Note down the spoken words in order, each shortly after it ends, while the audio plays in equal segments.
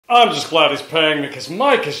I'm just glad he's paying me because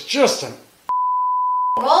Mike is just an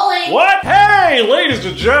rolling. What? Hey, ladies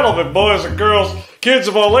and gentlemen, boys and girls, kids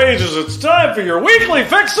of all ages, it's time for your weekly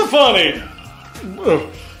Fix the Funny.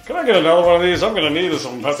 Can I get another one of these? I'm gonna need this.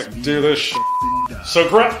 I'm about to do this shit. So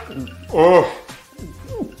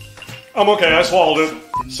I'm okay, I swallowed it.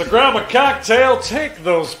 So grab a cocktail, take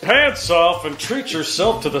those pants off, and treat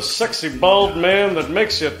yourself to the sexy bald man that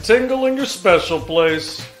makes you tingle in your special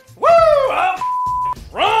place. Woo! I'm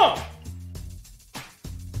wrong!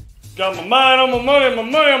 Got my mind on my money, my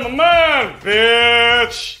money on my mind,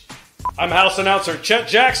 bitch! I'm house announcer Chet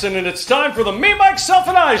Jackson, and it's time for the Me, Myself,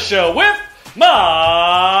 and I show with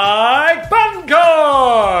Mike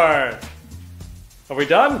Bettencourt! Are we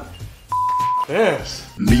done? Yes.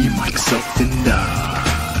 Me, myself, and I.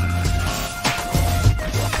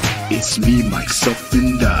 It's me, myself,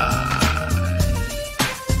 and I.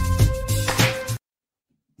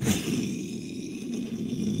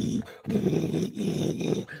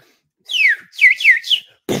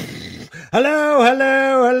 Hello,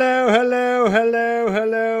 hello, hello, hello, hello,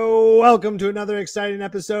 hello. Welcome to another exciting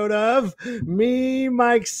episode of Me,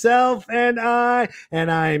 Myself, and I. And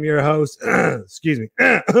I am your host, excuse me,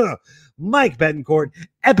 Mike Bettencourt,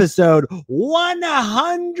 episode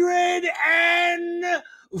 140.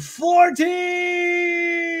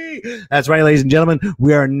 That's right, ladies and gentlemen.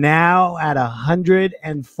 We are now at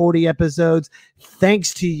 140 episodes.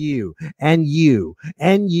 Thanks to you and you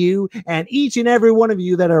and you and each and every one of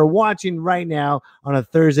you that are watching right now on a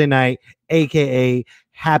Thursday night, aka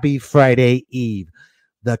Happy Friday Eve.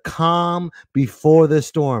 The calm before the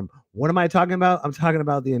storm. What am I talking about? I'm talking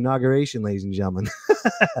about the inauguration, ladies and gentlemen.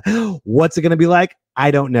 What's it going to be like?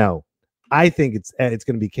 I don't know. I think it's going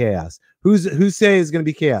to be chaos. Who says it's going to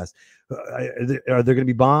be chaos? Are there going to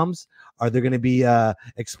be bombs? Are there going to be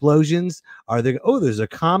explosions? There's a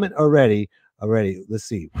comment already. Let's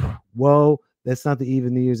see. Whoa, that's not the eve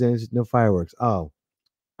of New Year's Eve. No fireworks. Oh,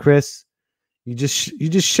 Chris, you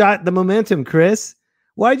just shot the momentum, Chris.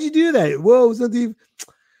 Why'd you do that? Whoa, it's not the eve.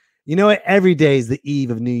 You know what? Every day is the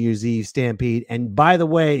eve of New Year's Eve Stampede. And by the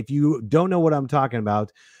way, if you don't know what I'm talking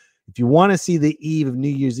about, if you want to see the eve of New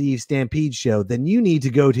Year's Eve Stampede show, then you need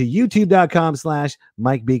to go to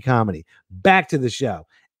youtube.com/MikeBComedy. Back to the show.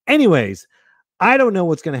 Anyways, I don't know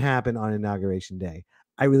what's going to happen on Inauguration Day.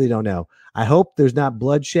 I really don't know. I hope there's not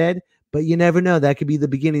bloodshed, but you never know. That could be the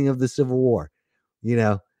beginning of the Civil War. You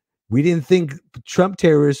know, we didn't think Trump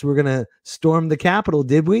terrorists were going to storm the Capitol,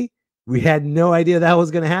 did we? We had no idea that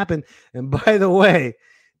was going to happen. And by the way,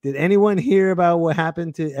 did anyone hear about what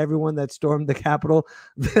happened to everyone that stormed the Capitol?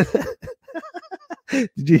 Did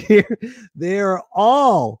you hear? They are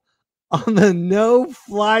all on the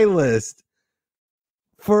no-fly list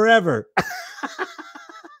forever.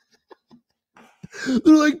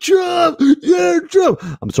 They're like, Trump, yeah, Trump.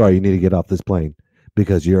 I'm sorry, you need to get off this plane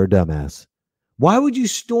because you're a dumbass. Why would you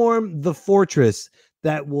storm the fortress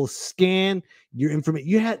that will scan your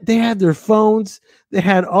information? They had their phones, they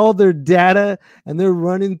had all their data, and they're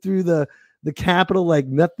running through the Capitol like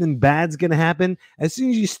nothing bad's gonna happen. As soon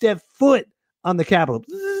as you step foot on the Capitol,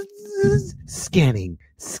 scanning,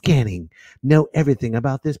 know everything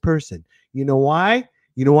about this person. You know why?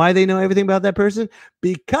 You know why they know everything about that person?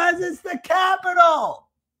 Because it's the Capitol.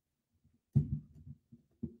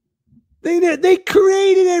 They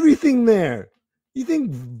created everything there. You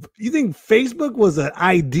think Facebook was an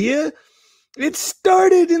idea? It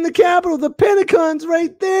started in the Capitol. The Pentagon's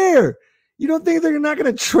right there. You don't think they're not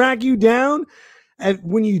going to track you down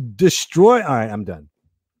when you destroy? All right, I'm done.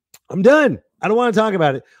 I don't want to talk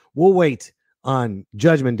about it. We'll wait on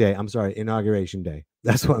Judgment Day. I'm sorry, Inauguration Day.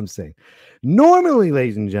 That's what I'm saying. Normally,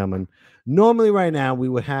 ladies and gentlemen, right now we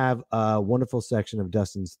would have a wonderful section of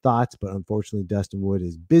Dustin's thoughts, but unfortunately, Dustin Wood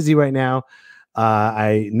is busy right now.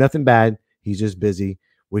 Nothing bad. He's just busy,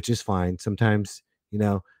 which is fine. Sometimes,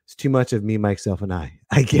 it's too much of me, myself, and I.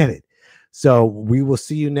 I get it. So we will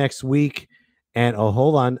see you next week. And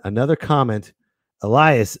hold on. Another comment.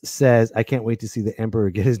 Elias says, I can't wait to see the Emperor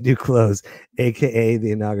get his new clothes, a.k.a. the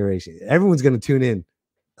inauguration. Everyone's going to tune in,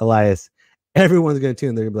 Elias. Everyone's going to tune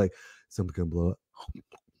in. They're going to be like, something's going to blow up.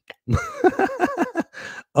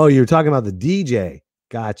 Oh, you're talking about the DJ.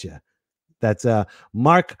 Gotcha. That's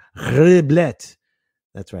Mark Riblet.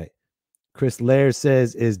 That's right. Chris Lair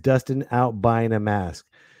says, is Dustin out buying a mask?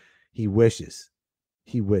 He wishes.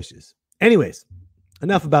 Anyways,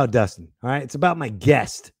 enough about Dustin. All right. It's about my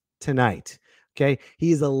guest tonight. Okay.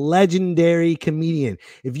 He is a legendary comedian.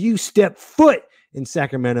 If you step foot in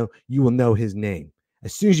Sacramento, you will know his name.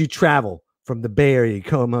 As soon as you travel from the Bay Area, you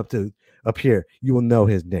come up here, you will know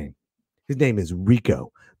his name. His name is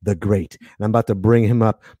Ricco, the Great. And I'm about to bring him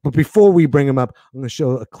up. But before we bring him up, I'm going to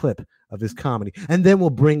show a clip of his comedy. And then we'll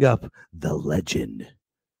bring up the legend,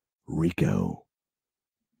 Ricco,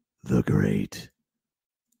 the Great.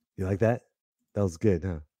 You like that? That was good,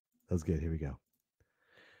 huh? That was good. Here we go.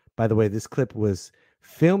 By the way, this clip was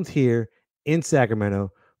filmed here in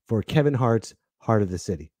Sacramento for Kevin Hart's Heart of the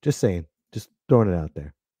City. Just saying. Just throwing it out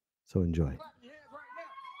there. So enjoy.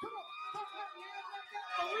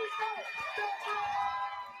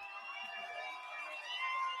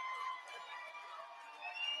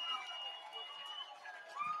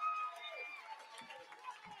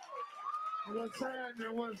 What's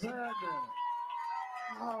happening? What's happening?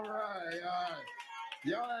 All right, all right.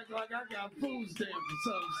 Y'all act like I got food stamps or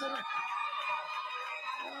something. Sit down.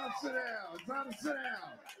 Sit down. It's time to sit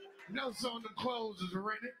down. You know some of the clothes is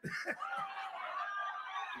rented.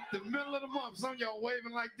 The middle of the month, some of y'all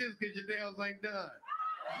waving like this because your nails ain't done.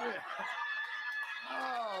 Yeah.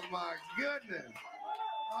 Oh, my goodness.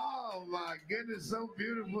 Oh, my goodness. So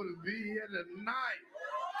beautiful to be here tonight.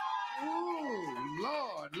 Ooh,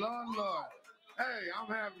 Lord, Lord, Lord. Hey, I'm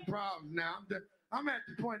having problems now. I'm at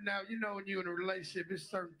the point now, you know, when you're in a relationship, there's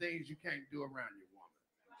certain things you can't do around your woman.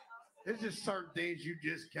 There's just certain things you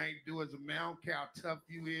just can't do as a man. I don't care how tough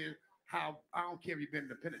you is, I don't care if you've been in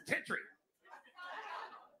the penitentiary.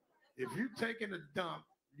 If you're taking a dump,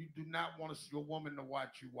 you do not want your woman to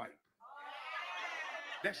watch you wipe.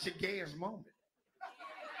 That's your gayest moment.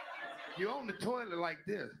 You're on the toilet like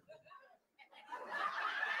this.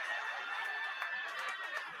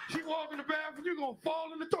 She walk in the bathroom, you're gonna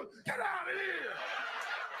fall in the toilet. Get out of here!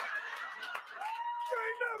 You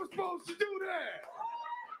ain't never supposed to do that.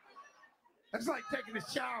 That's like taking a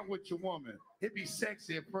shower with your woman. It'd be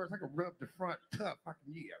sexy at first. I can rub the front tough. I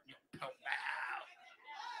can, yeah.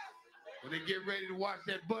 When they get ready to wash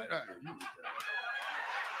that butt,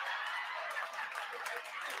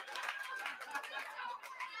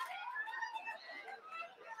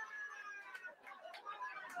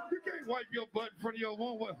 you can't wipe your butt in front of your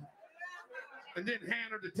woman and then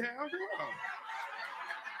hand her the towel.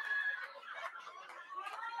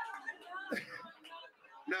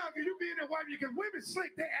 No, because you be in there wiping, because women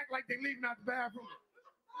slick, they act like they leaving out the bathroom.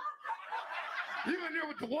 You in there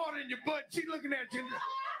with the water in your butt, she looking at you,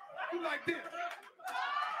 you like this.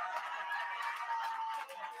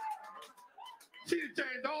 She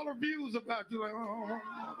changed all her views about you, like, oh.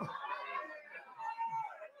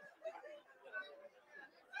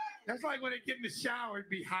 That's like when they get in the shower, it'd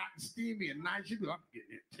be hot and steamy and nice. You be like, I'm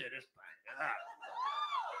getting into this thing.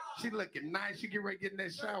 She looking nice. You get ready to get in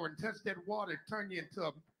that shower and touch that water, turn you into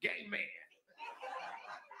a gay man.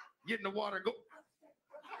 Get in the water and go.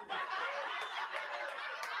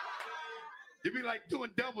 You'd be like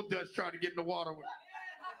doing double dutch trying to get in the water.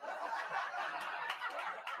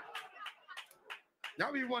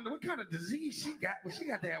 Y'all be wondering what kind of disease she got when she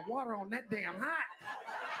got that water on that damn hot.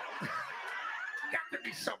 Got to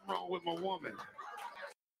be something wrong with my woman.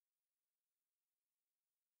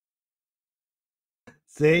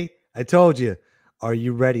 See, I told you. Are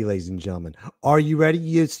you ready, ladies and gentlemen? Are you ready?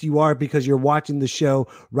 Yes, you are, because you're watching the show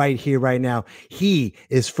right here, right now. He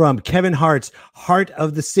is from Kevin Hart's Heart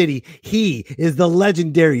of the City. He is the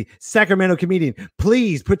legendary Sacramento comedian.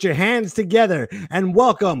 Please put your hands together and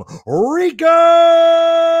welcome Ricco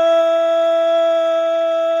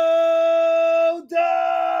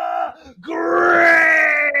the Great.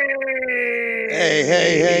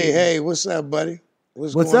 Hey, what's up, buddy?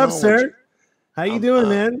 What's up, sir? How you doing,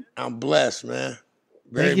 man? I'm blessed, man.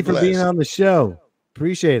 Thank you for being on the show.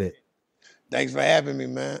 Appreciate it. Thanks for having me,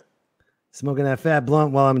 man. Smoking that fat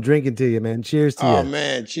blunt while I'm drinking to you, man. Cheers to you. Oh,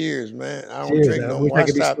 man. Cheers, man. I don't Cheers. drink no more. I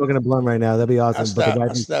could be smoking a blunt right now. That'd be awesome.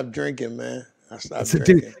 I stopped drinking, man. I stopped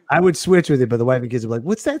drinking. Dude, I would switch with it, but the wife and kids would be like,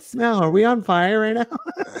 what's that smell? Are we on fire right now?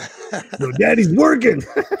 No, Daddy's working.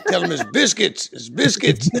 Tell them it's biscuits. It's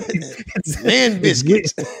biscuits. It's man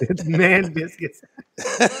biscuits. It's man biscuits.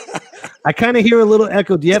 I kind of hear a little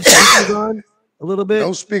echo. Do you have speakers on? A little bit?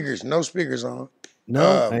 No speakers on.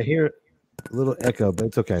 No, I hear a little echo, but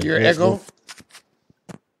it's okay. Your echo?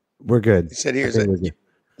 We're good. You said here's it.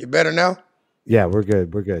 You better now? Yeah, we're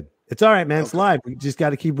good. We're good. It's all right, man. Okay. It's live. We just got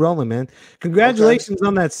to keep rolling, man. Congratulations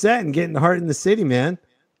on that set and getting Heart in the City, man.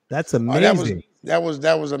 That's amazing. That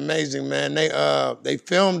was amazing, man. They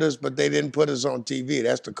filmed us, but they didn't put us on TV.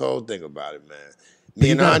 That's the cold thing about it, man. Me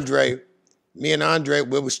and Andre,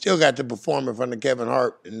 we still got to perform in front of Kevin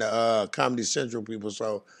Hart and the Comedy Central people,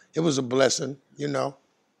 so it was a blessing, you know.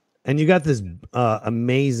 And you got this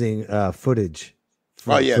amazing footage.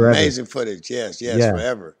 Forever. Amazing footage. Yes,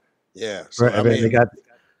 forever. Yeah. So, forever.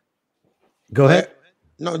 Go ahead.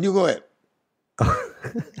 No, you go ahead.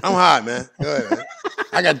 I'm high, man. Go ahead, man.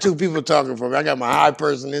 I got two people talking for me. I got my high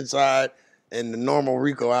person inside and the normal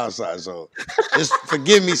Ricco outside. So just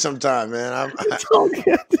forgive me sometime, man.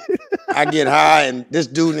 I get high and this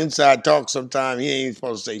dude inside talks sometime. He ain't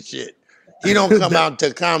supposed to say shit. He don't come out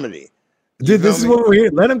to comedy. Dude, this is what we're here.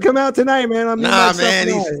 Let him come out tonight, man. Nah,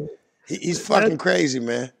 man, he's fucking crazy,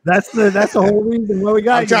 man. That's the whole reason why we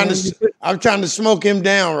got I'm trying to smoke him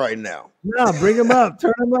down right now. No, bring him up.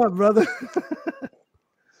 Turn him up, brother.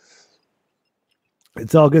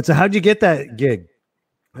 It's all good. So how'd you get that gig?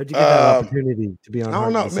 How'd you get that opportunity to be on? I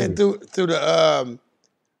don't know, man. Through the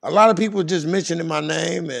a lot of people just mentioning my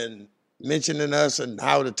name and mentioning us and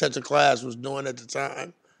how the Touch of Class was doing at the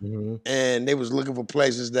time. Mm-hmm. And they was looking for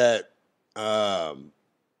places that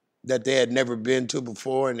they had never been to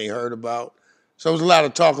before and they heard about. So it was a lot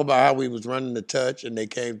of talk about how we was running the Touch, and they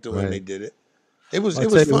came through and they did it. It was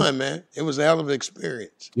fun, man. It was a hell of an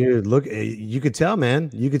experience. Dude, look, you could tell, man.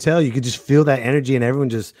 You could tell. You could just feel that energy and everyone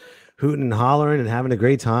just hooting and hollering and having a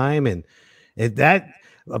great time. And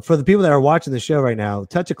for the people that are watching the show right now,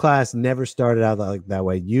 Touch of Class never started out like that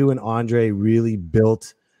way. You and Andre really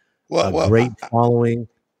built a great following.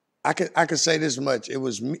 I could say this much. It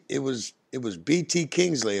was BT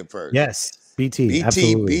Kingsley at first. Yes,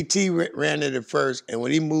 BT ran it at first, and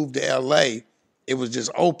when he moved to LA, it was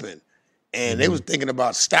just open. And they was thinking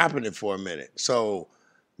about stopping it for a minute. So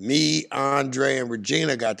me, Andre, and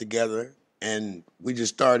Regina got together, and we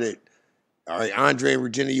just started, all right, Andre and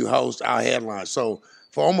Regina, you host, our headline. So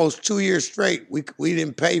for almost 2 years straight, we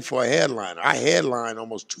didn't pay for a headline. I headlined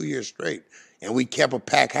almost 2 years straight, and we kept a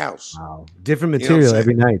packed house. Wow. Different material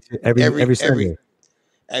every night, every Sunday.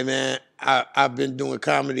 Hey, man, I've been doing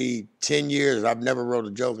comedy 10 years. I've never wrote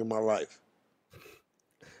a joke in my life.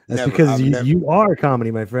 That's because you are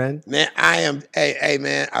comedy, my friend. Man, I am. Hey,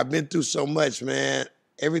 man, I've been through so much, man.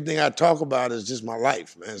 Everything I talk about is just my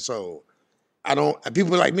life, man. So I don't.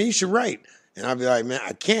 People are like, man, you should write, and I'll be like, man,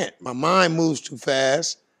 I can't. My mind moves too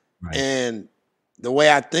fast, and the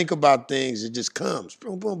way I think about things, it just comes,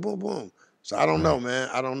 boom, boom, boom, boom. So I don't know, man.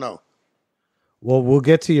 I don't know. Well, we'll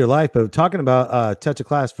get to your life, but talking about Touch of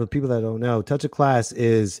Class, for people that don't know, Touch of Class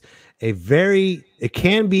is it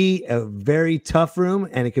can be a very tough room,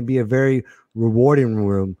 and it can be a very rewarding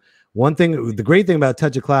room. The great thing about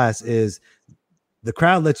Touch of Class is the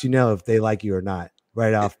crowd lets you know if they like you or not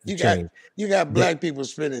right off the chain. You got black people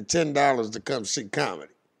spending $10 to come see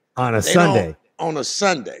comedy on a Sunday. On a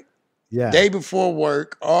Sunday, day before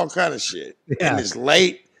work, all kind of shit, and it's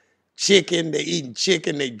late. Chicken, they eating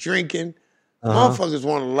chicken, they drinking. Motherfuckers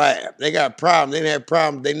want to laugh. They got problems. They didn't have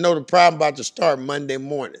problems. They know the problem about to start Monday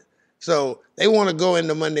morning. So they want to go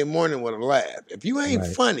into Monday morning with a laugh. If you ain't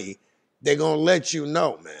funny, they're going to let you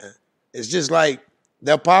know, man. It's just like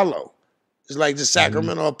the Apollo. It's like the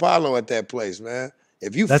Sacramento Apollo at that place, man.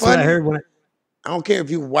 If you That's funny, what I heard I don't care if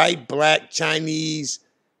you white, black, Chinese,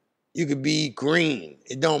 you could be green.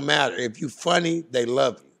 It don't matter. If you funny, they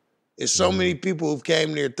love you. There's so many people who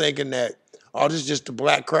came there thinking that, oh, this is just a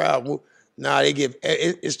black crowd. Nah,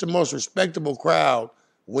 it's the most respectable crowd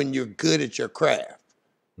when you're good at your craft.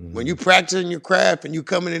 When you practicing your craft and you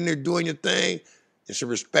coming in there doing your thing, it's a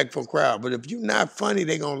respectful crowd. But if you're not funny,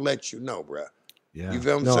 they're going to let you know, bro. Yeah. You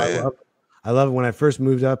feel what I'm saying? I love it. When I first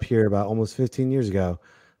moved up here about almost 15 years ago,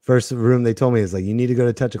 first room they told me is like, you need to go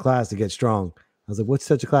to Touch of Class to get strong. I was like, what's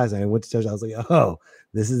Touch of Class? I went to Touch. I was like, oh,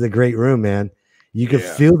 this is a great room, man. You can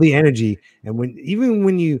feel the energy. And when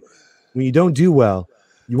you don't do well,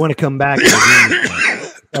 you want to come back.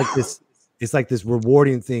 It's like this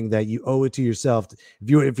rewarding thing that you owe it to yourself.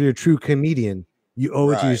 If you're a true comedian, you owe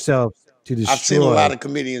it to yourself to destroy. I've seen a lot of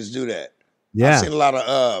comedians do that. Yeah. I've seen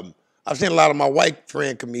a lot of my white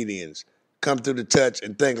friend comedians come through the Touch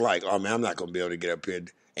and think like, oh man, I'm not gonna be able to get up here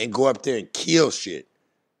and go up there and kill shit.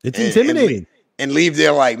 It's intimidating. And leave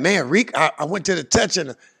there like, man, Rick, I went to the Touch and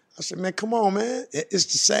I said, man, come on, man. It's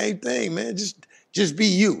the same thing, man. Just be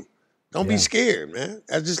you. Don't be scared, man.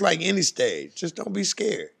 That's just like any stage. Just don't be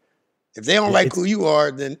scared. If they don't like who you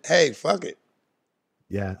are, then hey, fuck it.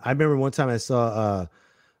 Yeah. I remember one time I saw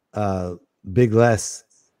Big Les.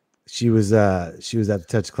 She was at the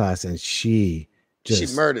Touch Class and she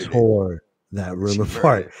tore that room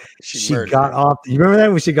apart. She got off. You remember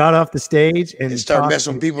that when she got off the stage and started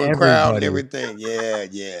messing with people in the crowd and everything?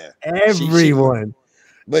 Yeah. Everyone.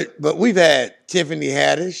 But we've had Tiffany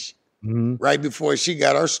Haddish right before she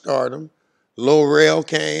got her stardom. Lil Rel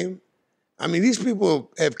came. I mean, these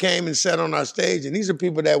people have came and sat on our stage, and these are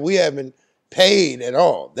people that we haven't paid at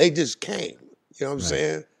all. They just came. You know what I'm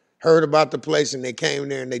saying? Heard about the place, and they came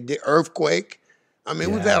there, and they did Earthquake. I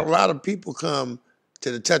mean, we've had a lot of people come to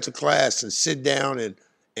the Touch of Class and sit down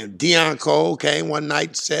And Deion Cole came one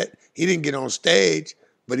night, set. He didn't get on stage,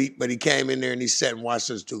 but he came in there and he sat and watched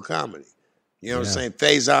us do comedy. You know what I'm saying?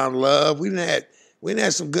 Faison Love. We didn't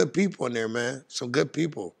have some good people in there, man. Some good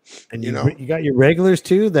people. And you got your regulars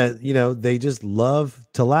too that they just love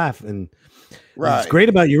to laugh. And what's great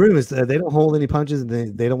about your room is that they don't hold any punches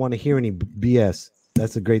and they don't want to hear any BS.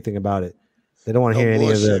 That's the great thing about it. They don't want to hear any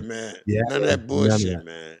of that, man. Yeah, none of that bullshit,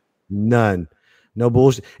 man. None. No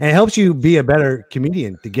bullshit. And it helps you be a better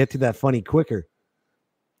comedian to get to that funny quicker.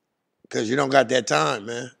 Because you don't got that time,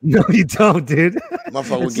 man. No, you don't, dude.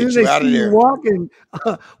 Motherfucker will get you out of there.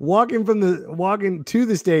 Walking to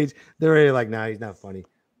the stage, they're already like, nah, he's not funny.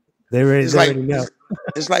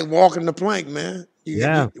 It's like walking the plank, man.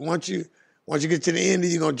 Once you get to the end,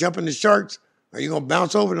 you gonna jump in the sharks or you gonna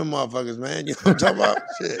bounce over them motherfuckers, man. You know what I'm talking about?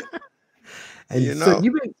 Shit. And so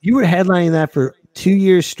you were headlining that for 2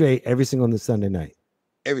 years straight, every single Sunday night.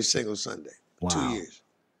 Every single Sunday. Wow. 2 years.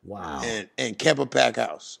 Wow. And kept a pack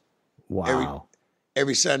house. Wow.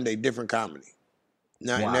 Every Sunday, different comedy.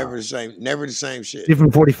 Never the same shit.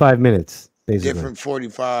 Different 45 minutes, basically. Different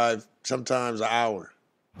 45, sometimes an hour.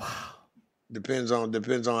 Wow. Depends on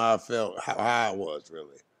how I felt, how it was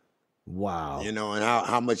really. Wow. And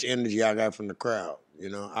how much energy I got from the crowd.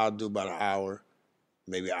 I'll do about an hour,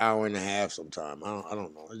 maybe an hour and a half sometime. I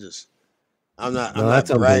don't know. I'm not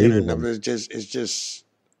bragging or nothing. It's just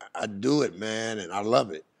I do it, man, and I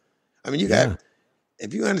love it. I mean,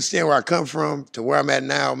 if you understand where I come from to where I'm at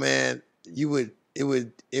now, man, it would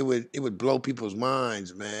blow people's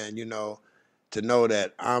minds, man, to know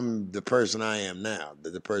that I'm the person I am now,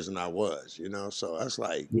 the person I was, So that's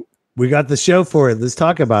like, we got the show for it. Let's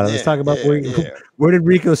talk about it. Let's talk about where did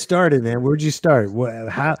Ricco start in, man? Where'd you start?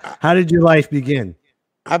 How did your life begin?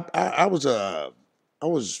 I was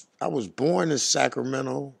born in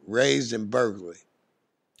Sacramento, raised in Berkeley.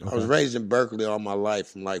 Okay. I was raised in Berkeley all my life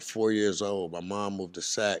from like 4 years old. My mom moved to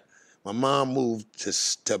Sac. My mom moved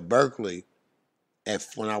to Berkeley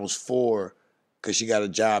when I was 4 because she got a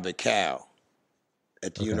job at Cal,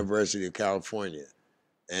 at the University of California.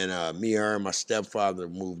 And me, her, and my stepfather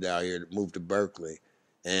moved to Berkeley.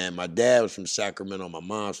 And my dad was from Sacramento. My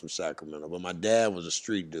mom's from Sacramento. But my dad was a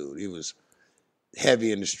street dude. He was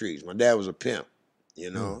heavy in the streets. My dad was a pimp,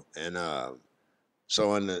 And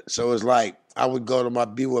so it's like I would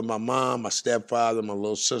be with my mom, my stepfather, my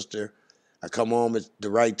little sister. I come home at the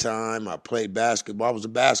right time. I played basketball. I was a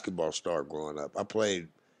basketball star growing up. I played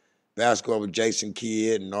basketball with Jason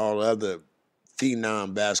Kidd and all the other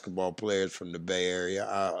phenom basketball players from the Bay Area.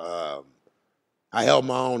 I held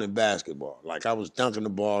my own in basketball. Like I was dunking the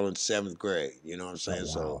ball in 7th grade. You know what I'm saying? Oh,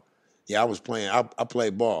 wow. So yeah, I was playing. I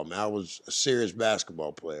played ball, man. I was a serious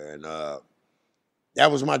basketball player, and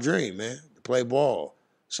that was my dream, man, to play ball.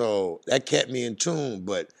 So that kept me in tune.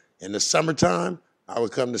 But in the summertime, I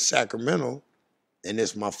would come to Sacramento, and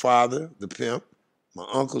it's my father, the pimp, my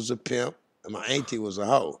uncle's a pimp, and my auntie was a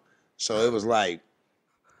hoe. So it was like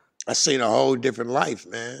I seen a whole different life,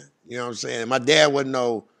 man. You know what I'm saying? My dad wasn't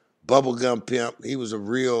no bubblegum pimp. He was a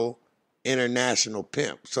real international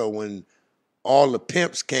pimp. So when all the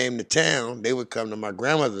pimps came to town, they would come to my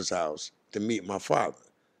grandmother's house to meet my father.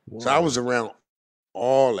 Wow. So I was around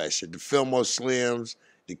all that shit, the Fillmore Slims,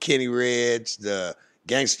 the Kenny Reds, the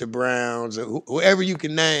Gangster Browns, whoever you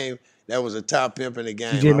can name that was a top pimp in the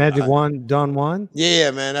game. DJ Magic Don Juan?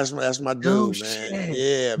 Yeah, man, that's my dude, man. Shit.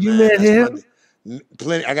 Yeah, you man. Met him?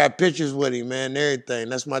 Plenty. I got pictures with him, man, and everything.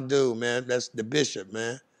 That's my dude, man. That's the bishop,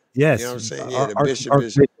 man. Yes. You know what I'm saying? Yeah, the bishop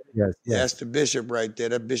is. Yes. That's the bishop right there.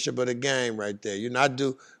 That bishop of the game right there.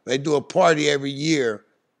 They do a party every year.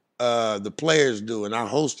 The players do, and I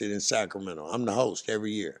host it in Sacramento. I'm the host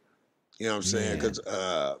every year. You know what I'm saying? Because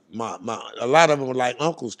a lot of them are like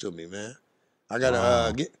uncles to me, man. I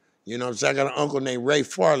got you know what I'm saying? I got an uncle named Ray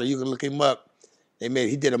Farley. You can look him up.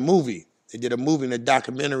 He did a movie. They did a movie and a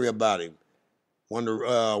documentary about him. One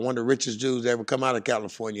of the richest dudes that ever come out of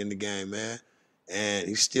California in the game, man. And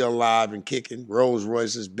he's still alive and kicking. Rolls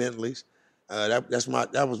Royces, Bentleys.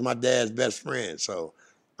 That was my dad's best friend. So,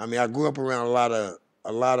 I mean, I grew up around a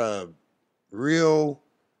lot of real,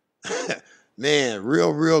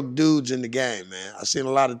 real dudes in the game, man. I seen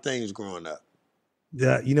a lot of things growing up.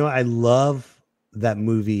 Yeah, I love that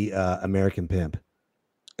movie, American Pimp.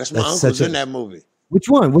 That's my uncle's in that movie. Which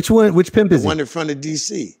one? Which pimp is the one in front of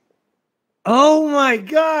DC? Oh my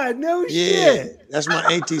God! No shit. Yeah, that's my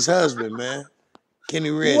auntie's husband, man. Kenny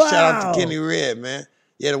Red. Wow. Shout out to Kenny Red, man.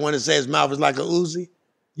 Yeah, the one that says his mouth is like a Uzi.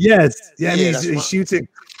 Yes. Yeah, and he shoots it.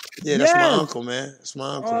 Yeah, that's my uncle, man. That's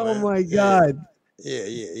my uncle. Oh man. my God.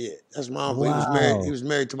 Yeah. That's my uncle. Wow. He was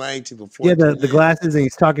married to my auntie for Yeah, 14 the years. glasses, and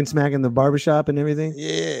he's talking smack in the barbershop and everything.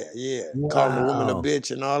 Yeah. Calling the woman a Wow.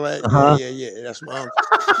 bitch and all that. Uh-huh. Yeah. That's my uncle.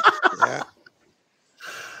 Yeah.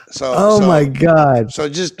 So Oh my so God. so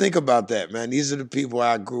just think about that, man. These are the people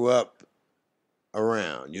I grew up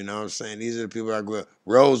around. You know what I'm saying? These are the people I grew up.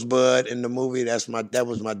 Rosebud in the movie, that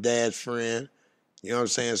was my dad's friend. You know what I'm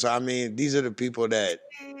saying? So I mean, these are the people that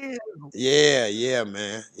yeah,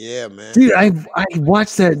 man. Yeah, man. Dude, I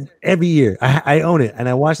watch that every year. I own it, and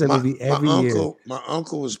I watch that My movie my every year. uncle my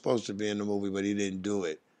uncle was supposed to be in the movie, but he didn't do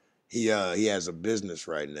it. He has a business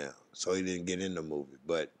right now, so he didn't get in the movie.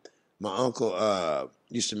 But my uncle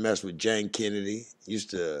used to mess with Jane Kennedy. Used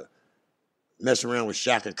to mess around with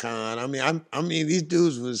Shaka Khan. I mean these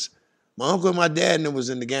dudes was my uncle and my dad and them was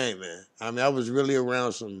in the game, man. I mean I was really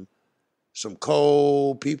around some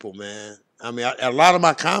cold people, man. I mean a lot of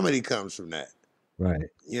my comedy comes from that. Right.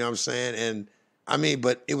 You know what I'm saying? And I mean,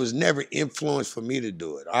 but it was never influenced for me to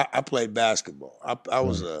do it. I played basketball. I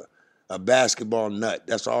was Right. a basketball nut.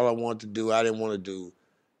 That's all I wanted to do. I didn't want to do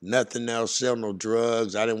nothing else, sell no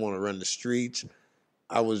drugs. I didn't want to run the streets.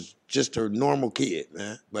 I was just a normal kid,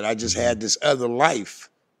 man. But I just had this other life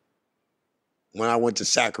when I went to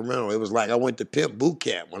Sacramento. It was like I went to pimp boot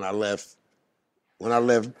camp when I left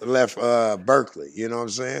Berkeley. You know what I'm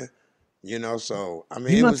saying? You know, so I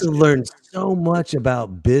mean You it must was have learned so much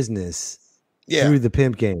about business yeah. through the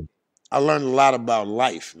pimp game. I learned a lot about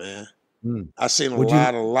life, man. Mm. I seen a Would you?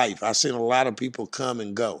 lot of life. I seen a lot of people come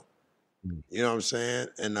and go. Mm. You know what I'm saying?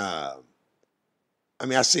 And I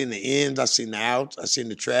mean, I seen the ends, I seen the outs, I seen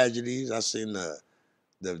the tragedies, I seen the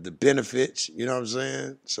benefits. You know what I'm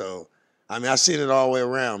saying? So, I mean, I seen it all the way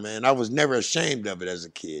around, man. I was never ashamed of it as a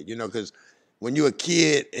kid. You know, because when you're a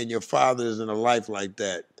kid and your father is in a life like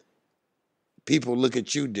that, people look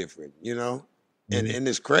at you different. You know, and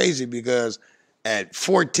it's crazy because at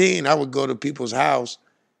 14, I would go to people's house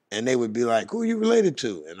and they would be like, "Who are you related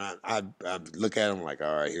to?" And I'd look at them like,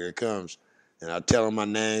 "All right, here it comes," and I tell them my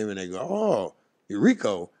name, and they go, "Oh, you're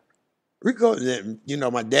Ricco." Ricco, you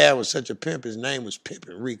know, my dad was such a pimp. His name was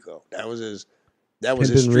Pimpin' Rico. That was his. That was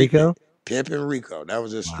his Pimpin' street name. Rico? Pimpin' Rico. That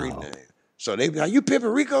was his street Wow. name. So they be like, "You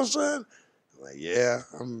Pimpin' Rico, son?" I'm like, yeah,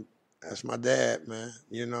 That's my dad, man.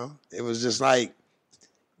 You know, it was just like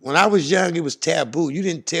when I was young, it was taboo. You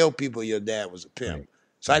didn't tell people your dad was a pimp. Right.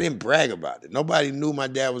 So I didn't brag about it. Nobody knew my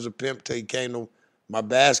dad was a pimp till he came to my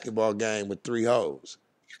basketball game with 3 hoes.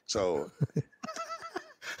 So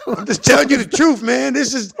I'm just telling you the truth, man.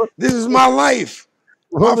 This is my life.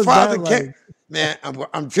 What My was father that came, like? man.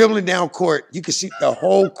 I'm dribbling down court. You can see the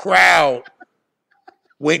whole crowd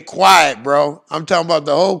went quiet, bro. I'm talking about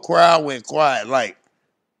the whole crowd went quiet. Like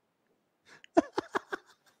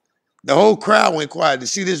the whole crowd went quiet to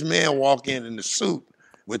see this man walk in the suit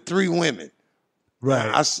with 3 women.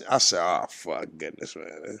 Right. I said, oh, fuck, goodness,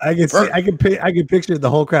 man. I can see. I can picture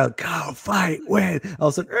the whole crowd. Go fight, win. All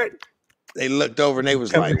of a sudden, They looked over and they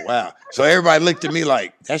was like, wow. So everybody looked at me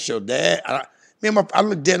like, that's your dad? I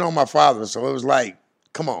looked dead on my father. So it was like,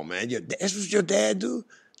 come on, man. That's what your dad do?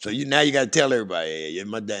 So now you got to tell everybody, yeah,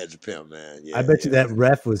 my dad's a pimp, man. Yeah, I bet you that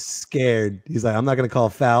ref was scared. He's like, I'm not going to call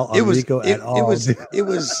foul on Rico at all.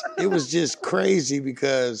 It was just crazy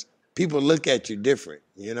because people look at you different,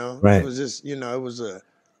 you know? Right. It was just, you know, it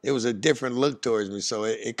was a different look towards me. So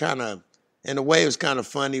it kind of, in a way, it was kind of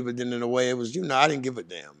funny, but then in a way, it was, you know, I didn't give a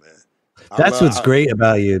damn, man. That's what's great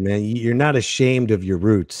about you, man. You're not ashamed of your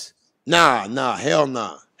roots. Nah, hell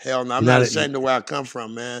no. Hell no. I'm not ashamed of where I come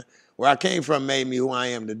from, man. Where I came from made me who I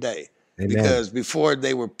am today. Amen. Because before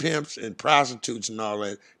they were pimps and prostitutes and all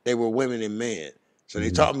that, they were women and men. So they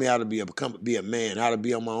taught me how to be a man, how to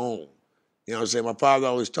be on my own. You know what I'm saying? My father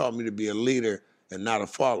always taught me to be a leader and not a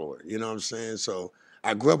follower. You know what I'm saying? So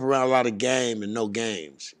I grew up around a lot of game and no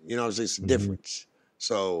games. You know what I'm saying? It's a difference.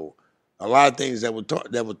 So a lot of things that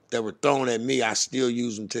were thrown at me, I still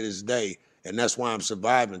use them to this day, and that's why I'm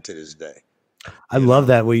surviving to this day. I love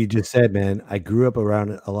that what you just said, man. I grew up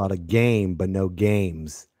around a lot of game, but no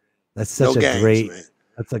games. That's such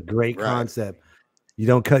that's a great concept.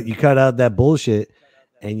 You cut out that bullshit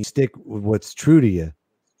and you stick with what's true to you.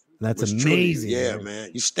 That's amazing. Yeah,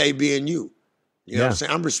 man. You stay being you. You know what I'm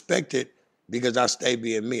saying? I'm respected because I stay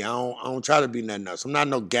being me. I don't try to be nothing else. I'm not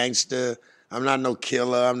no gangster. I'm not no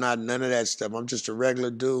killer. I'm not none of that stuff. I'm just a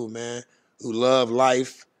regular dude, man, who love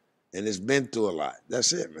life and has been through a lot.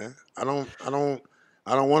 That's it, man. I don't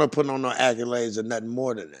want to put on no accolades or nothing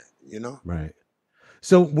more than that, you know? Right.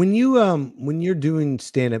 So when you're doing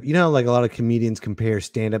stand up, you know, like a lot of comedians compare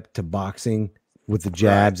stand up to boxing with the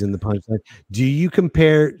jabs and the punchline. Do you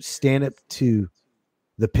compare stand up to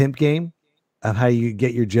the pimp game? of how you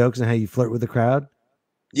get your jokes and how you flirt with the crowd?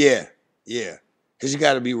 Yeah, yeah. Because you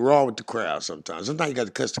got to be raw with the crowd sometimes. Sometimes you got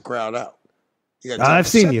to cuss the crowd out. You got to tell I've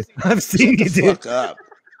them, seen you. I've seen you, shut the dude. fuck up.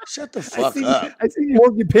 Shut the fuck up. I've seen you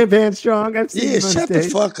hold your pimp hand strong. I've seen Yeah, you on shut the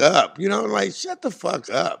stage. fuck up. You know, like, shut the fuck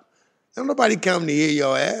up. Don't nobody come to hear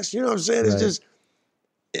your ass. You know what I'm saying? It's Right. just,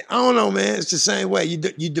 I don't know, man. It's the same way. You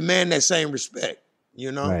demand that same respect.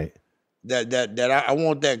 You know, Right. that I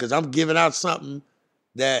want that because I'm giving out something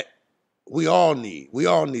that we all need. We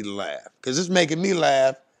all need to laugh because it's making me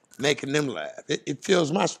laugh, making them laugh. It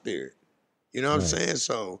fills my spirit. You know what I'm saying?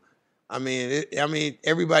 So, I mean,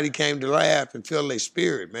 everybody came to laugh and feel their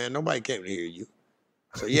spirit, man. Nobody came to hear you.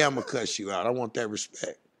 So yeah, I'm gonna cuss you out. I want that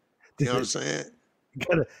respect. You know what I'm saying?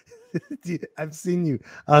 Dude, I've seen you.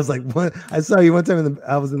 I was like, I saw you one time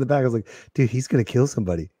I was in the back. I was like, dude, he's gonna kill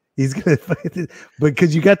somebody. He's gonna fight this. But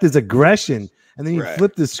because you got this aggression, and then you Right.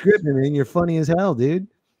 flip the script, and then you're funny as hell, dude.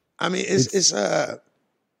 I mean, it's I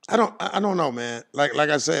don't know, man. Like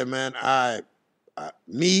I said, man,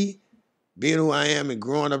 me being who I am and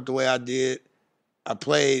growing up the way I did, I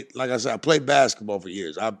played basketball for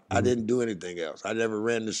years. I didn't do anything else. I never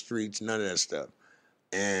ran the streets, none of that stuff.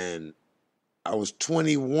 And I was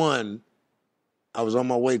 21. I was on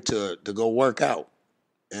my way to go work out.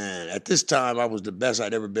 And at this time, I was the best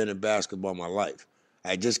I'd ever been in basketball in my life.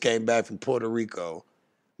 I just came back from Puerto Rico.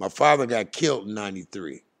 My father got killed in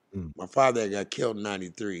 93. My father got killed in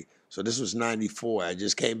 93. So this was 94. I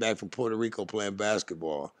just came back from Puerto Rico playing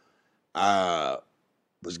basketball. I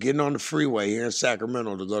was getting on the freeway here in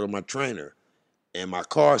Sacramento to go to my trainer. And my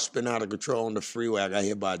car spun out of control on the freeway. I got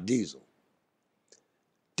hit by a diesel.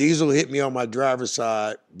 Diesel hit me on my driver's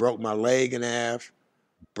side, broke my leg in half,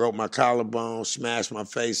 broke my collarbone, smashed my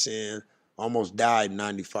face in, almost died in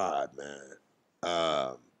 95,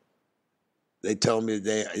 man. They told me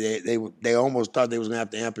they almost thought they was gonna have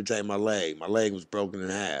to amputate my leg. My leg was broken in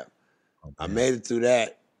half. I made it through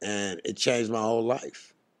that, and it changed my whole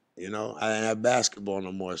life. You know, I didn't have basketball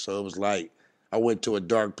no more, so it was like I went to a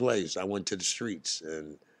dark place. I went to the streets,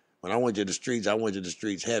 and when I went to the streets, I went to the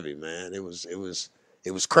streets heavy, man. It was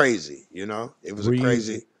crazy. You know, it was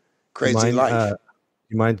crazy life.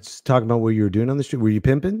 You mind just talking about what you were doing on the street? Were you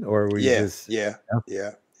pimping, or were you just yeah,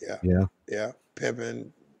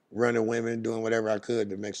 pimping, running women, doing whatever I could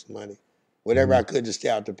to make some money, whatever I could to stay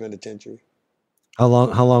out the penitentiary. How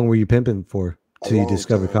long were you pimping for till you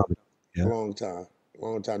discovered comedy? A long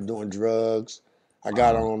time doing drugs. I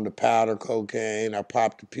got on the powder cocaine. I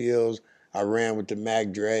popped the pills. I ran with the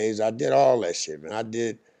Mac Dre's. I did all that shit, man. I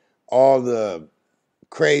did all the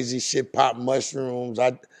crazy shit, pop mushrooms.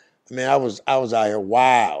 I was out here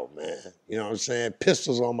wild, man. You know what I'm saying?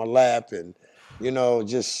 Pistols on my lap and, you know,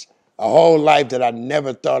 just a whole life that I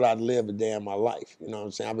never thought I'd live a day in my life. You know what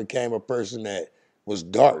I'm saying? I became a person that was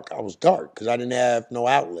dark. I was dark because I didn't have no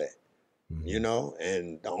outlet, you know?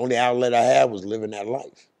 And the only outlet I had was living that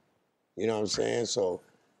life. You know what I'm saying? So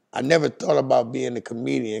I never thought about being a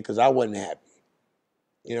comedian because I wasn't happy.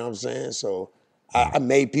 You know what I'm saying? So I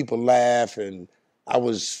made people laugh, and I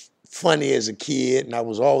was funny as a kid, and I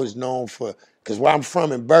was always known for, because where I'm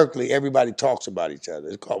from in Berkeley, everybody talks about each other.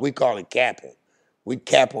 We call it capping. We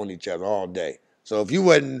cap on each other all day. So if you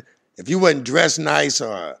wasn't dressed nice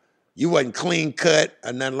or you wasn't clean cut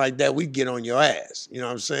or nothing like that, we'd get on your ass. You know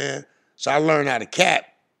what I'm saying? So I learned how to cap,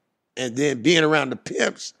 and then being around the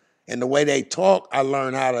pimps and the way they talk, I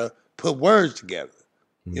learned how to put words together.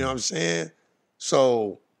 You know what I'm saying?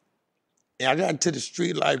 So I got into the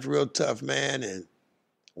street life real tough, man. And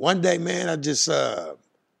one day, man, I just I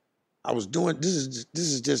was doing, this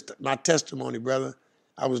is just my testimony, brother.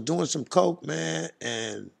 I was doing some coke, man,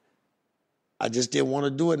 and I just didn't want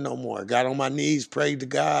to do it no more. I got on my knees, prayed to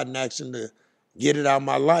God, and asked him to get it out of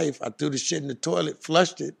my life. I threw the shit in the toilet,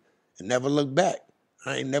 flushed it, and never looked back.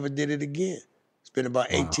 I ain't never did it again. It's been about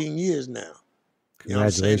 18 years now. You know what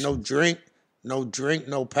I'm saying? No drink,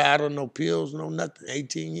 no powder, no pills, no nothing.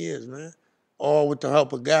 18 years, man. All with the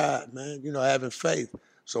help of God, man. You know, having faith.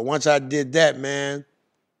 So once I did that, man,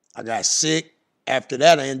 I got sick. After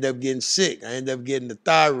that, I ended up getting sick. I ended up getting the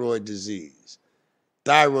thyroid disease.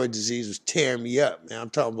 Thyroid disease was tearing me up, man. I'm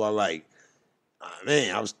talking about like,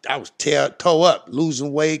 man, I was toe up,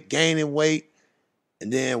 losing weight, gaining weight.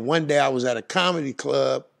 And then one day I was at a comedy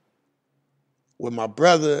club with my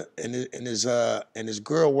brother and his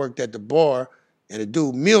girl worked at the bar, and a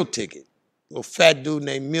dude, Meal Ticket, little fat dude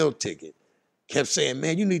named Meal Ticket, kept saying,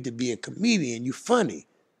 man, you need to be a comedian. You funny.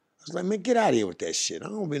 I was like, man, get out of here with that shit. I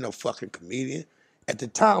don't want to be no fucking comedian. At the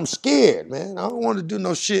time, I'm scared, man. I don't want to do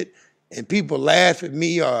no shit and people laugh at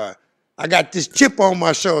me, or I got this chip on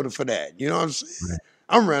my shoulder for that. You know what I'm saying?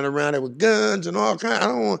 I'm running around there with guns and all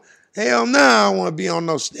kinds. Hell no, I don't want to be on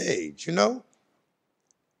no stage, you know?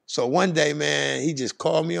 So one day, man, he just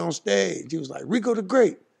called me on stage. He was like, Ricco the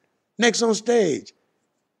Great, next on stage.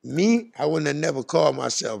 Me, I wouldn't have never called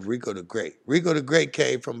myself Ricco the Great. Ricco the Great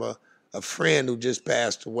came from a friend who just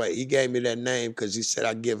passed away. He gave me that name because he said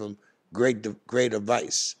I give him great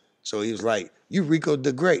advice. So he was like, you Ricco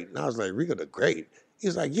the Great. And I was like, Ricco the Great? He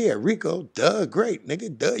was like, yeah, Ricco, duh, great,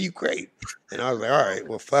 nigga, duh, you great. And I was like, all right,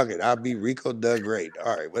 well, fuck it. I'll be Ricco the Great.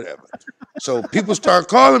 All right, whatever. So people started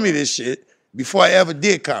calling me this shit before I ever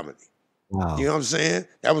did comedy. Wow. You know what I'm saying?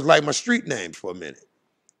 That was like my street name for a minute.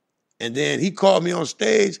 And then he called me on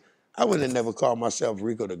stage. I wouldn't have never called myself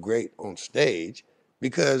Ricco the Great on stage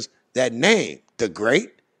because that name, the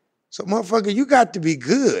Great. So motherfucker, you got to be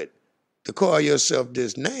good to call yourself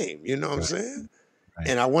this name. You know what I'm saying? Right.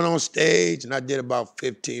 And I went on stage and I did about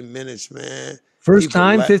 15 minutes, man. First People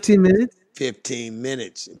time, 15 minutes? 15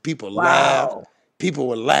 minutes. And people Wow. laughed. People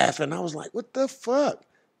were laughing. I was like, what the fuck?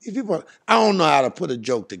 These people, I don't know how to put a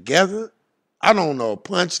joke together. I don't know a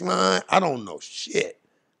punchline. I don't know shit.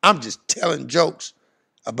 I'm just telling jokes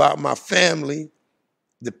about my family,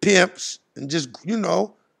 the pimps, and just, you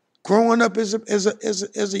know, growing up as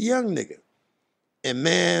a young nigga. And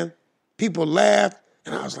man, people laughed,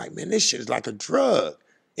 and I was like, man, this shit is like a drug.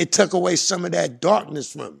 It took away some of that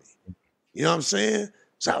darkness from me. You know what I'm saying?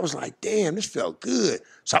 So I was like, damn, this felt good.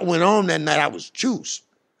 So I went home that night, I was juiced.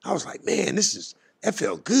 I was like, man, that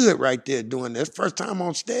felt good right there doing this. First time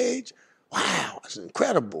on stage. Wow, it's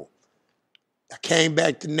incredible. I came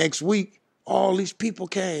back the next week, all these people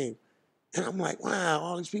came. And I'm like, wow,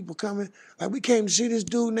 all these people coming. Like, we came to see this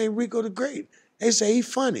dude named Ricco the Great. They say he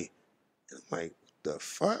funny. And I'm like, the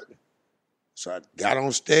fuck? So I got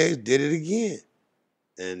on stage, did it again.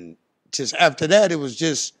 And just after that, it was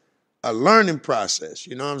just a learning process.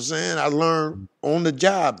 You know what I'm saying? I learned on the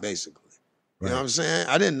job, basically. You know what I'm saying?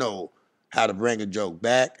 I didn't know how to bring a joke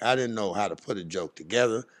back. I didn't know how to put a joke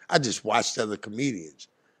together. I just watched other comedians.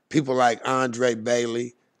 People like Andre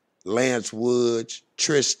Bailey, Lance Woods,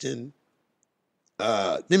 Tristan.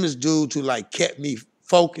 Them is dudes who like kept me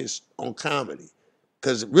focused on comedy.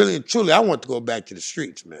 Because really and truly, I want to go back to the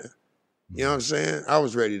streets, man. You know what I'm saying? I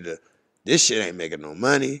was ready to, this shit ain't making no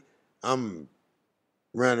money. I'm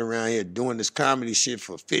running around here doing this comedy shit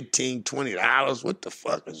for $15, $20. What the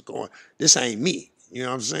fuck is going? This ain't me. You know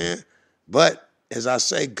what I'm saying? But as I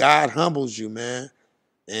say, God humbles you, man.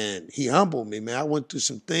 And he humbled me, man. I went through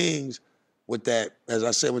some things with that, as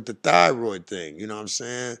I said, with the thyroid thing, you know what I'm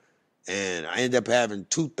saying? And I ended up having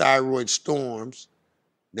 2 thyroid storms.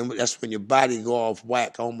 Then that's when your body go off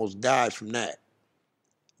whack. I almost died from that.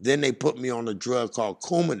 Then they put me on a drug called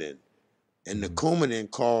Coumadin. And the Coumadin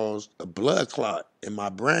caused a blood clot in my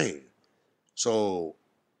brain. So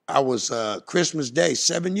I was, Christmas Day,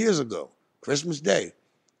 7 years ago, Christmas Day,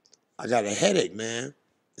 I got a headache, man.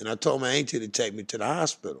 And I told my auntie to take me to the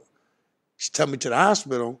hospital. She took me to the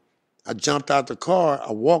hospital. I jumped out the car.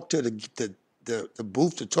 I walked to the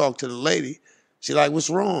booth to talk to the lady. She like, what's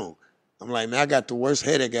wrong? I'm like, man, I got the worst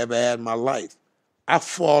headache I ever had in my life. I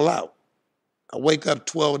fall out. I wake up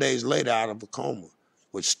 12 days later out of a coma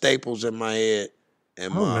with staples in my head.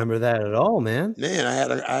 And I don't remember that at all, man. Man,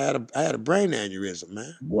 I had a brain aneurysm,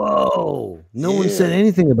 man. Whoa. No one said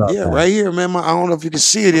anything about that. Yeah, right here, man. I don't know if you can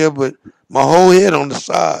see it here, but my whole head on the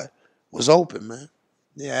side was open, man.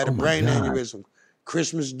 Yeah, I had a brain aneurysm.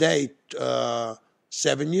 Christmas Day,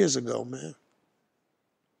 7 years ago, man.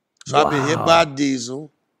 So I've been hit by a diesel.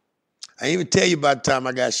 I didn't even tell you about the time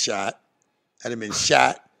I got shot. I'd been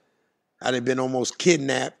shot. I'd been almost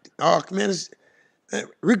kidnapped. Oh, man,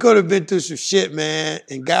 Ricco have been through some shit, man.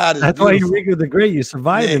 And God is beautiful. That's why you Ricco the Great. You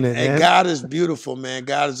survived in it, man. And God is beautiful, man.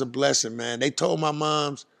 God is a blessing, man. They told my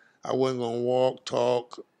moms I wasn't going to walk,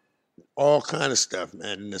 talk, all kind of stuff,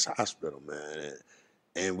 man, in this hospital, man.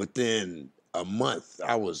 And within a month,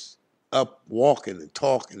 I was up walking and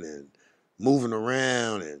talking and moving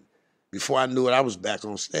around. And before I knew it, I was back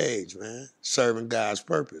on stage, man, serving God's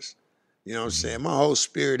purpose. You know what I'm saying? My whole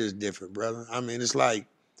spirit is different, brother. I mean, it's like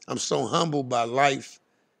I'm so humbled by life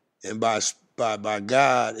and by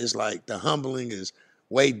God. It's like the humbling is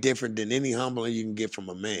way different than any humbling you can get from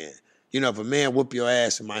a man. You know, if a man whoop your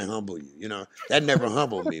ass, it might humble you. You know, that never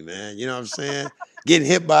humbled me, man. You know what I'm saying? Getting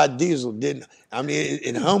hit by a diesel didn't. I mean,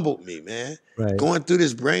 it humbled me, man. Right. Going through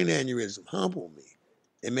this brain aneurysm humbled me.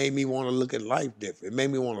 It made me want to look at life different. It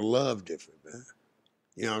made me want to love different, man.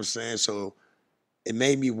 You know what I'm saying? So it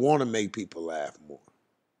made me want to make people laugh more.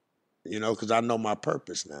 You know, because I know my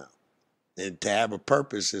purpose now. And to have a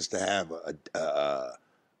purpose is to have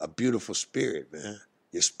a beautiful spirit, man.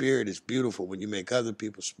 Your spirit is beautiful when you make other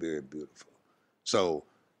people's spirit beautiful. So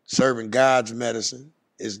serving God's medicine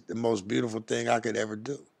is the most beautiful thing I could ever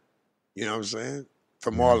do. You know what I'm saying?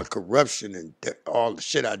 From all the corruption and all the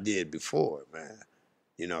shit I did before, man.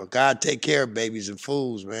 You know, God take care of babies and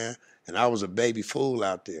fools, man. And I was a baby fool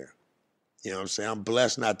out there. You know what I'm saying? I'm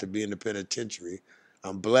blessed not to be in the penitentiary.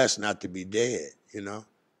 I'm blessed not to be dead, you know?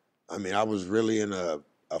 I mean, I was really in a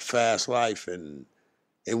fast life, and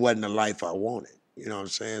it wasn't the life I wanted. You know what I'm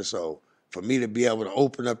saying? So for me to be able to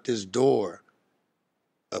open up this door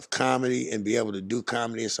of comedy and be able to do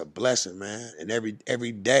comedy, it's a blessing, man. And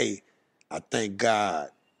every day, I thank God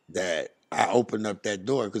that I opened up that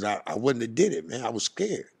door, because I wouldn't have did it, man. I was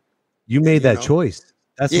scared. You made that choice.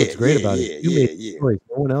 That's what's great about it. You made the choice.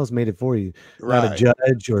 No one else made it for you. Right. Not a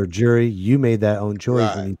judge or a jury. You made that own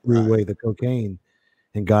choice when you threw away the cocaine,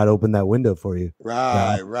 and God opened that window for you.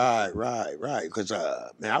 Right. Because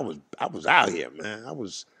man, I was out here, man. I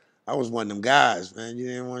was one of them guys, man. You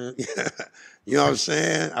didn't want to, you know what I'm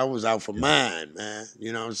saying? I was out for mine, man.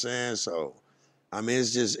 You know what I'm saying? So, I mean,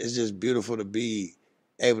 it's just beautiful to be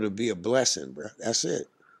able to be a blessing, bro. That's it.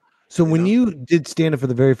 So when you did stand up for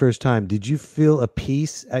the very first time, did you feel a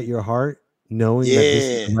peace at your heart knowing that this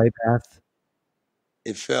is the right path?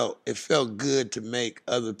 It felt good to make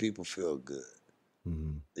other people feel good.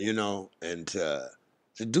 Mm-hmm. You know, and to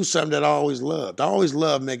do something that I always loved. I always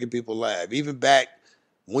loved making people laugh. Even back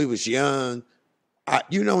when we was young,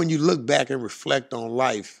 you know, when you look back and reflect on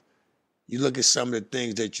life, you look at some of the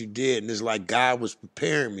things that you did, and it's like God was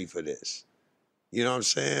preparing me for this. You know what I'm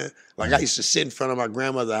saying? Like I used to sit in front of my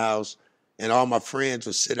grandmother's house, and all my friends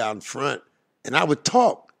would sit out in front, and I would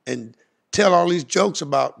talk and tell all these jokes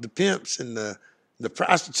about the pimps and the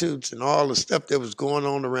prostitutes and all the stuff that was going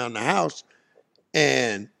on around the house,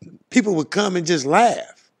 and people would come and just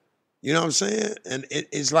laugh. You know what I'm saying? And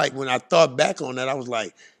it's like when I thought back on that, I was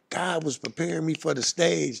like, God was preparing me for the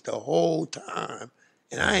stage the whole time,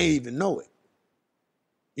 and I ain't even know it.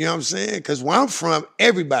 You know what I'm saying? Because where I'm from,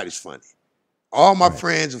 everybody's funny. All my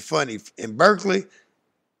friends are funny. In Berkeley,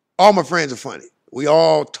 all my friends are funny. We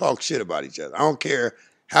all talk shit about each other. I don't care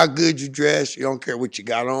how good you dress. You don't care what you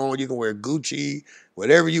got on. You can wear Gucci,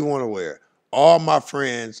 whatever you want to wear. All my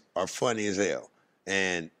friends are funny as hell.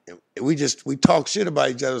 And we talk shit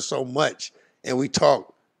about each other so much. And we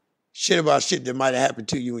talk shit about shit that might have happened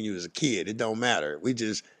to you when you was a kid. It don't matter.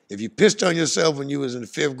 If you pissed on yourself when you was in the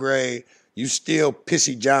 5th grade, you still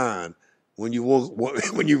Pissy John when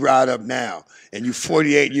you ride up now, and you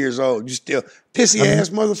 48 years old, you still pissy ass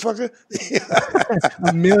motherfucker.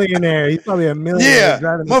 A millionaire. He's probably a millionaire.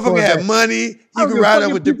 Yeah, motherfucker have money. You can ride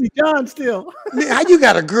up with Pissy John still. Man, how you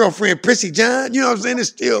got a girlfriend, Pissy John? You know what I'm saying? It's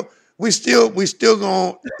still we still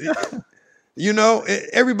gonna, you know.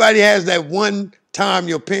 Everybody has that one time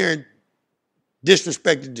your parent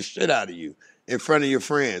disrespected the shit out of you in front of your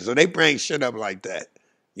friends, so they bring shit up like that.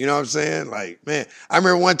 You know what I'm saying? Like, man, I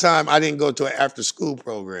remember one time I didn't go to an after-school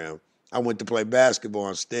program. I went to play basketball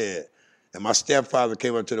instead. And my stepfather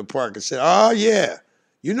came up to the park and said, oh, yeah,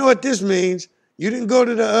 you know what this means? You didn't go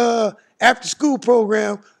to the after-school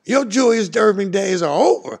program. Your Julius Irving days are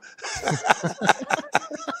over.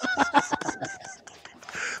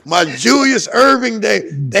 My Julius Irving day,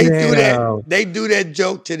 they do that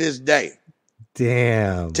joke to this day.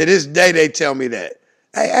 Damn. To this day, they tell me that.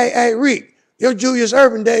 Hey, Rick, your Julius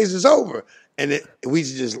Irving days is over. And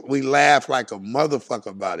we laugh like a motherfucker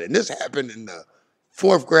about it. And this happened in the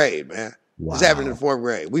 4th grade, man. Wow. This happened in the 4th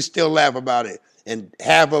grade. We still laugh about it. And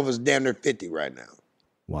half of us damn near 50 right now.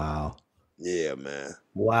 Wow. Yeah, man.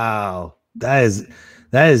 Wow. That is,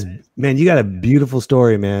 man, you got a beautiful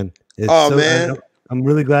story, man. Man. I'm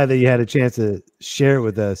really glad that you had a chance to share it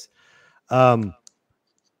with us.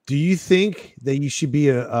 Do you think that you should be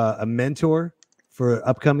a mentor for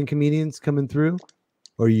upcoming comedians coming through?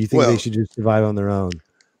 Or you think they should just survive on their own?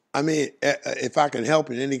 I mean, if I can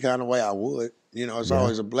help in any kind of way, I would. You know, it's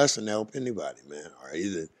always a blessing to help anybody, man. Or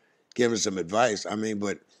either give them some advice. I mean,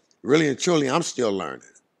 but really and truly, I'm still learning.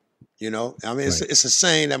 You know? I mean, it's a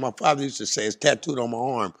saying that my father used to say. It's tattooed on my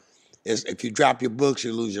arm. It's, if you drop your books,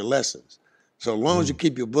 you lose your lessons. So as long as you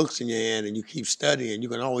keep your books in your hand and you keep studying, you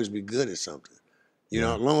can always be good at something. You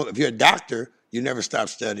know, if you're a doctor, you never stop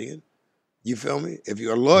studying. You feel me? If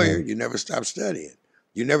you're a lawyer, you never stop studying.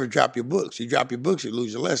 You never drop your books. You drop your books, you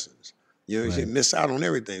lose your lessons. You know, you miss out on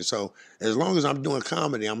everything. So as long as I'm doing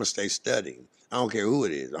comedy, I'm going to stay studying. I don't care who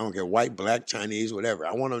it is. I don't care white, black, Chinese, whatever.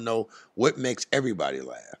 I want to know what makes everybody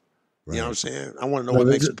laugh. You know what I'm saying? I want to know what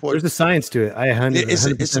makes support. There's a science to it. I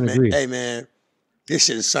 100% agree. Hey, man, this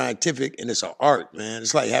shit is scientific and it's an art, man.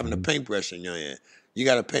 It's like having a paintbrush in your hand. You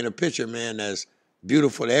got to paint a picture, man, that's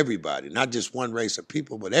beautiful to everybody, not just one race of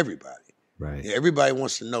people, but everybody. Right. Yeah, everybody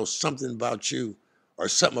wants to know something about you or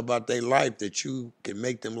something about their life that you can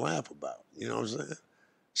make them laugh about. You know what I'm saying?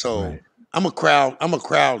 So Right. I'm a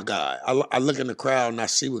crowd guy. I look in the crowd and I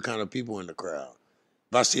see what kind of people in the crowd.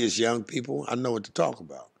 If I see it's young people, I know what to talk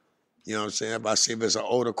about. You know what I'm saying? If I see if it's an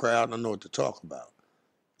older crowd, I know what to talk about.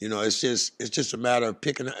 You know, it's just a matter of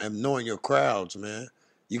picking and knowing your crowds, man.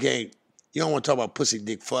 You don't want to talk about pussy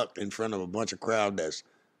dick fucked in front of a bunch of crowd that's,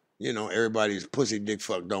 everybody's pussy dick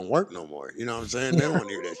fuck don't work no more. You know what I'm saying? They don't want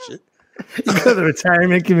to hear that shit. You go to the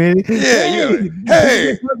retirement committee. Yeah,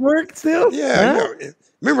 hey, does it work still? yeah, Huh? yeah.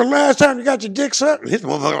 Remember last time you got your dick sucked? His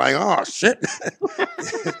motherfucker like, oh shit.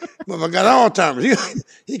 Motherfucker got Alzheimer's.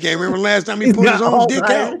 He can't remember last time he pulled his own dick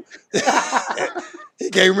out.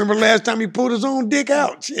 He can't remember last time he pulled his own dick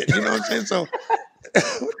out. Shit, you know what I'm saying? So,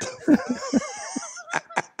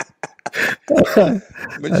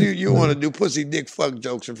 but you want to do pussy dick fuck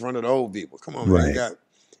jokes in front of the old people? Come on, man. Right.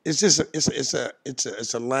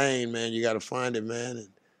 It's a lane, man. You got to find it, man,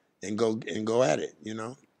 and go at it. You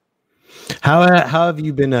know. How have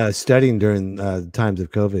you been studying during times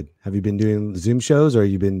of COVID? Have you been doing Zoom shows, or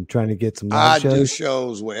you been trying to get some live shows? I do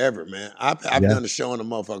shows wherever, man. I've done a show in a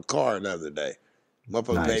motherfucking car the other day.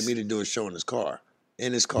 Motherfucker paid me to do a show in his car.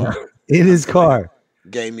 In his car. In his car.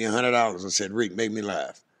 Gave me $100 and said, Rick, make me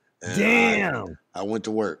laugh. And damn. I went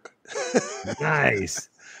to work. Nice.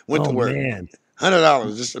 Went to work. Man.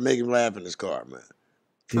 $100 just to make him laugh in his car, man.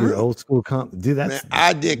 Dude, old school dude, that's man,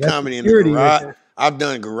 I did comedy in the garage. I've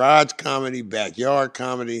done garage comedy, backyard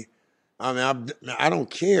comedy. I mean, I don't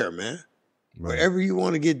care, man. Right. Wherever you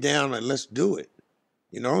want to get down, let's do it.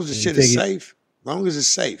 You know, as long as the shit is safe. As long as it's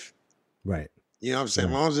safe. Right. You know what I'm saying?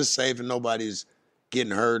 As long as it's safe and nobody's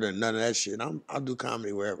getting hurt or none of that shit, I'll do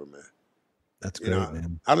comedy wherever, man. That's great,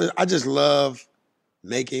 man. I just love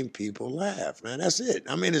making people laugh, man. That's it.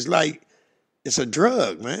 I mean, it's a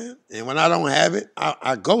drug, man. And when I don't have it,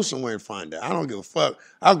 I go somewhere and find it. I don't give a fuck.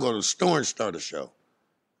 I'll go to the store and start a show.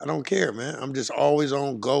 I don't care, man. I'm just always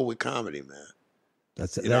on go with comedy, man.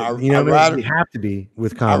 That's you have to be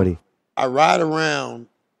with comedy. I ride around.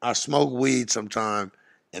 I smoke weed sometime,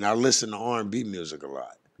 and I listen to R&B music a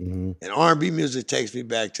lot. Mm-hmm. And R&B music takes me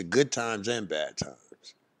back to good times and bad times.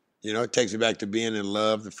 You know, it takes me back to being in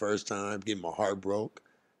love the first time, getting my heart broke.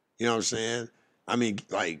 You know what I'm saying? I mean,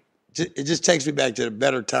 like, it just takes me back to the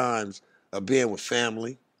better times of being with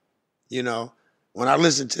family. You know, when I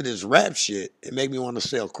listen to this rap shit, it make me want to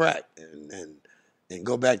sell crack and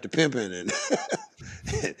go back to pimping and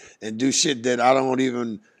and do shit that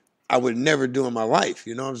I would never do in my life.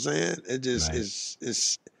 You know what I'm saying? It just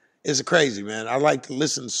it's crazy, man. I like to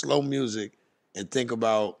listen to slow music and think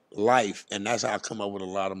about life, and that's how I come up with a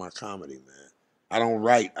lot of my comedy, man. I don't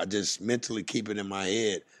write. I just mentally keep it in my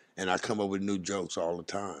head, and I come up with new jokes all the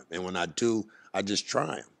time. And when I do, I just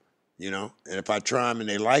try them, you know? And if I try them and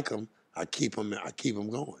they like them, I keep them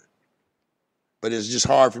going. But it's just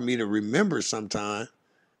hard for me to remember sometimes,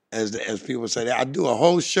 as people say, I do a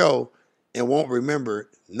whole show and won't remember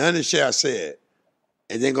none of the shit I said,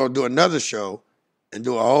 and then go do another show and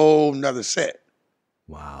do a whole nother set.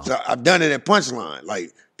 Wow. So I've done it at Punchline.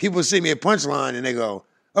 Like, people see me at Punchline and they go,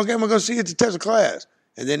 okay, I'm going to go see you at the Tesla class.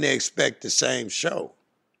 And then they expect the same show.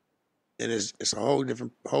 And it's a whole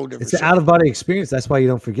different It's an out-of-body experience. That's why you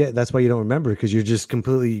don't forget. That's why you don't remember, because you're just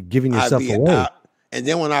completely giving yourself away. And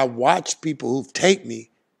then when I watch people who've taped me,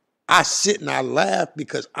 I sit and I laugh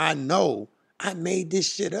because I know I made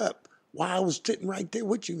this shit up while I was sitting right there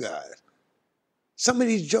with you guys. Some of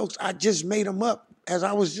these jokes, I just made them up as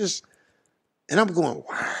I was just... And I'm going,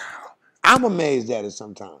 wow. I'm amazed at it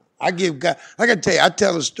sometimes. I give God, like I tell you, I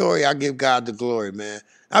tell a story, I give God the glory, man.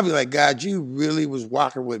 I'll be like, God, you really was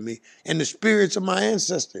walking with me. And the spirits of my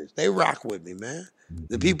ancestors, they rock with me, man.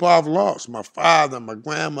 The people I've lost, my father, my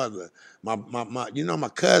grandmother, my my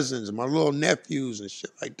cousins, my little nephews and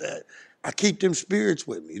shit like that. I keep them spirits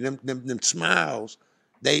with me. Them smiles,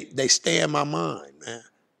 they stay in my mind, man.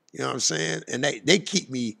 You know what I'm saying? And they keep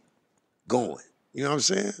me going. You know what I'm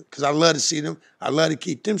saying? Because I love to see them. I love to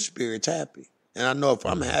keep them spirits happy. And I know if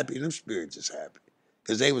I'm happy, them spirits is happy.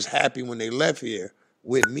 Because they was happy when they left here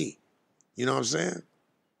with me. You know what I'm saying?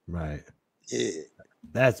 Right. Yeah.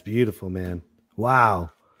 That's beautiful, man.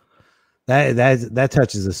 Wow. That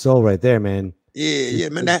touches the soul right there, man. Yeah,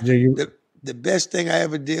 man. The best thing I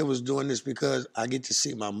ever did was doing this because I get to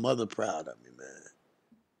see my mother proud of me, man.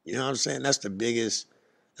 You know what I'm saying? That's the biggest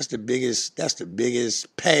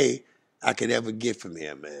pay I could ever get from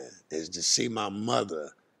here, man, is to see my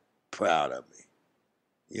mother proud of me.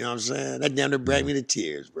 You know what I'm saying? That damn near bring me to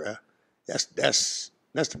tears, bro. That's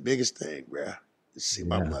the biggest thing, bro. To see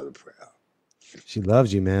my mother proud. She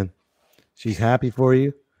loves you, man. She's happy for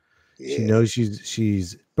you. She knows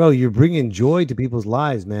she's bro. You're bringing joy to people's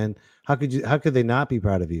lives, man. How could they not be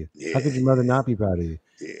proud of you? Yeah. How could your mother not be proud of you?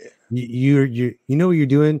 Yeah. You know what you're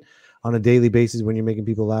doing on a daily basis when you're making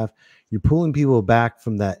people laugh? You're pulling people back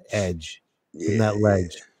from that edge, from that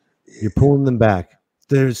ledge. Yeah. You're pulling them back.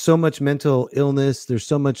 There's so much mental illness. There's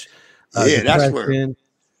so much that's where. depression.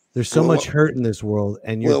 There's so much hurt in this world,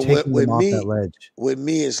 and you're taking them off that ledge. With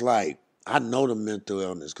me, it's like I know the mental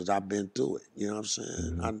illness because I've been through it. You know what I'm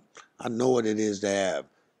saying? Mm-hmm. I know what it is to have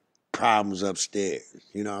problems upstairs.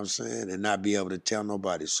 You know what I'm saying? And not be able to tell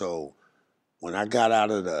nobody. So when I got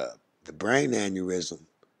out of the brain aneurysm,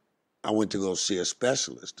 I went to go see a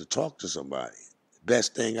specialist to talk to somebody.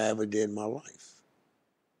 Best thing I ever did in my life.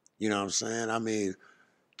 You know what I'm saying? I mean,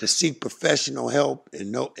 to seek professional help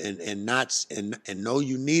and know know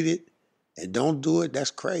you need it and don't do it,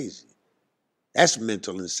 that's crazy. That's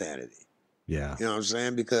mental insanity. Yeah. You know what I'm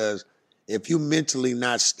saying? Because if you're mentally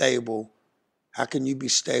not stable, how can you be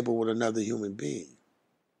stable with another human being?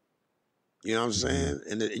 You know what I'm saying?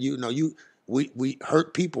 And we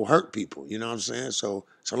hurt people, you know what I'm saying? So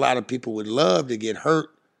a lot of people would love to get hurt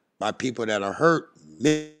by people that are hurt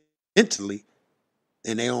mentally,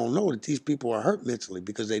 and they don't know that these people are hurt mentally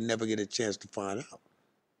because they never get a chance to find out.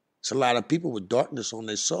 It's a lot of people with darkness on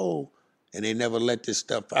their soul, and they never let this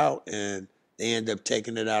stuff out, and they end up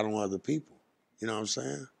taking it out on other people. You know what I'm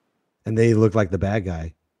saying? And they look like the bad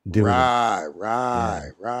guy doing it. Right.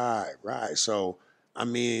 So, I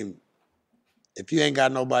mean, if you ain't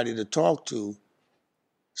got nobody to talk to,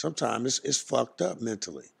 sometimes it's fucked up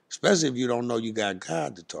mentally, especially if you don't know you got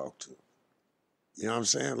God to talk to. You know what I'm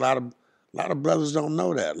saying? A lot of brothers don't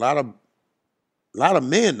know that. A lot of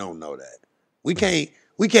men don't know that. We can't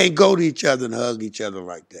go to each other and hug each other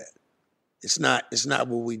like that. It's not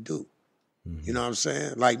what we do. Mm-hmm. You know what I'm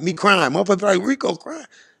saying? Like me crying, motherfucker like Ricco crying.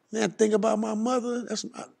 Man, think about my mother. That's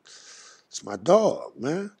my dog,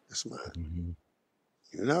 man. That's my, you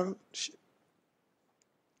know? Shit.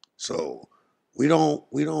 So we don't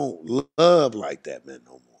love like that, man,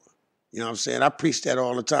 no more. You know what I'm saying? I preach that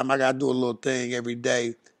all the time. I got to do a little thing every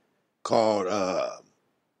day called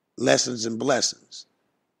Lessons and Blessings,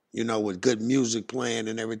 you know, with good music playing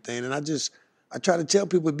and everything. And I try to tell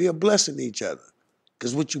people to be a blessing to each other.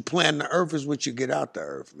 Because what you plant in the earth is what you get out the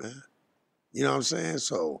earth, man. You know what I'm saying?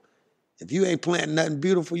 So if you ain't planting nothing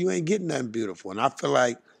beautiful, you ain't getting nothing beautiful. And I feel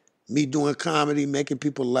like me doing comedy, making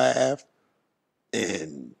people laugh,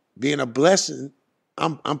 and being a blessing,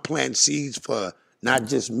 I'm planting seeds for not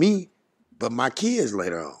just me, but my kids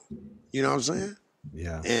later on. You know what I'm saying?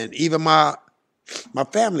 Yeah. And even my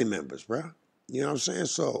family members, bro. You know what I'm saying?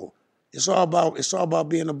 So it's all about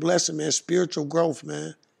being a blessing, man. Spiritual growth,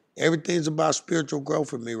 man. Everything's about spiritual growth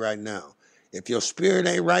for me right now. If your spirit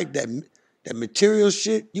ain't right, that material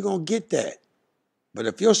shit, you're going to get that. But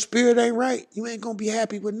if your spirit ain't right, you ain't going to be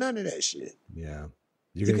happy with none of that shit. Yeah.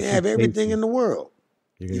 You can have everything in the world.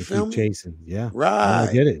 You're going to keep chasing. Yeah. Right.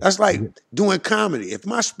 I get it. That's like doing comedy. If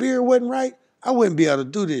my spirit wasn't right, I wouldn't be able to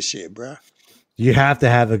do this shit, bro. You have to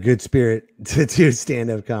have a good spirit to do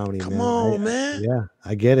stand-up comedy, man. Come on, man. Yeah,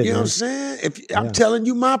 I get it. You know what I'm saying? I'm telling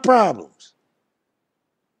you my problems.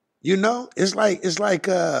 You know, it's like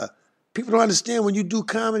people don't understand when you do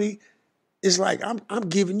comedy. It's like I'm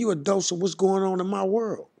giving you a dose of what's going on in my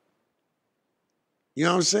world. You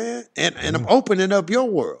know what I'm saying? And I'm opening up your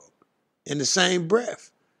world in the same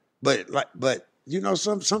breath. But you know,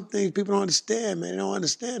 some things people don't understand, man. They don't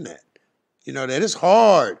understand that. You know, that it's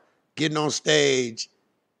hard getting on stage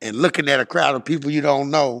and looking at a crowd of people you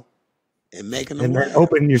don't know and making them laugh.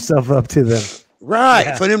 Opening yourself up to them. Right.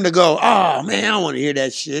 Yeah. For them to go, oh, man, I don't want to hear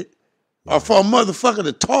that shit. Or for a motherfucker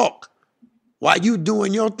to talk while you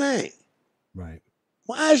doing your thing. Right.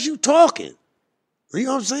 Why is you talking? You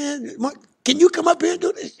know what I'm saying? Can you come up here and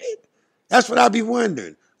do this shit? That's what I be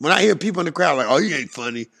wondering. When I hear people in the crowd like, oh, he ain't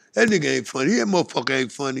funny. That nigga ain't funny. That motherfucker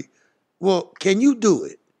ain't funny. Well, can you do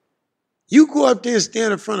it? You go up there and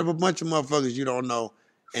stand in front of a bunch of motherfuckers you don't know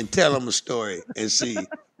and tell them a story and see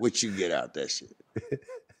what you get out that shit.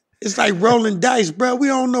 It's like rolling dice, bro. We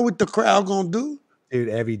don't know what the crowd gonna do. Dude,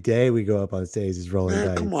 every day we go up on stage is rolling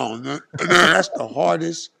dice. Come on, man. That's the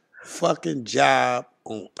hardest fucking job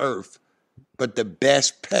on earth. But the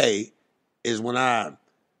best pay is when I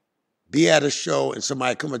be at a show and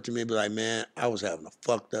somebody come up to me and be like, man, I was having a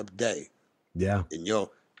fucked up day. Yeah. And your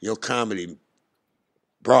comedy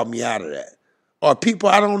brought me out of that. Or people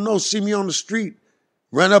I don't know see me on the street,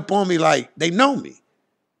 run up on me like they know me.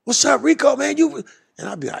 What's up, Ricco, man? And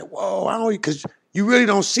I'd be like, whoa, I don't, because you really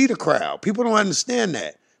don't see the crowd. People don't understand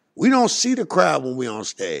that. We don't see the crowd when we on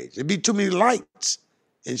stage. There'd be too many lights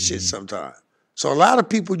and shit sometimes. So a lot of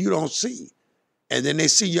people you don't see. And then they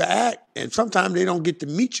see your act, and sometimes they don't get to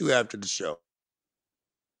meet you after the show.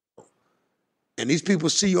 And these people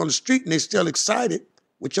see you on the street, and they're still excited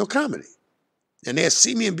with your comedy. And they'll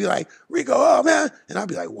see me and be like, Ricco, oh, man. And I'll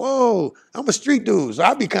be like, whoa, I'm a street dude. So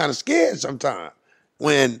I'll be kind of scared sometimes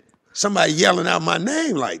when somebody yelling out my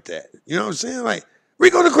name like that. You know what I'm saying? Like,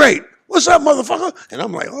 Ricco the Great, what's up, motherfucker? And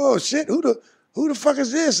I'm like, oh, shit, who the fuck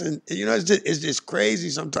is this? And you know, it's just crazy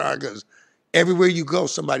sometimes because everywhere you go,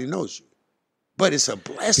 somebody knows you. But it's a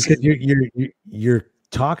blessing. Because you're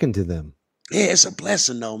talking to them. Yeah, it's a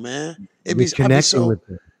blessing though, man. You're connecting with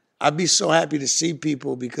them. I'd be so happy to see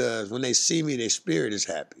people because when they see me, their spirit is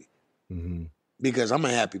happy. Mm-hmm. Because I'm a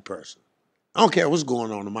happy person. I don't care what's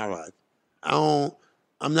going on in my life.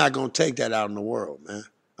 I'm not gonna take that out in the world, man.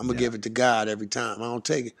 I'm gonna give it to God every time. I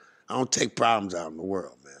don't take problems out in the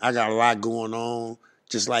world, man. I got a lot going on,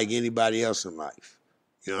 just like anybody else in life.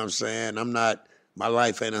 You know what I'm saying? My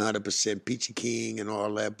life ain't 100% peachy king and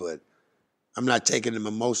all that, but I'm not taking them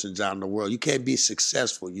emotions out in the world. You can't be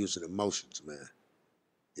successful using emotions, man.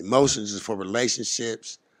 Emotions is for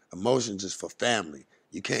relationships. Emotions is for family.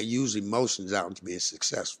 You can't use emotions out into being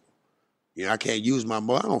successful. You know, I can't use my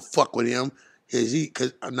I don't fuck with him.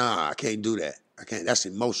 I can't do that. I can't. That's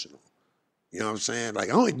emotional. You know what I'm saying? Like,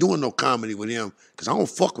 I ain't doing no comedy with him because I don't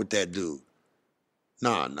fuck with that dude.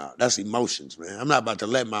 Nah, that's emotions, man. I'm not about to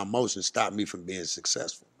let my emotions stop me from being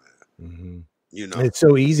successful, man. Mm-hmm. You know, it's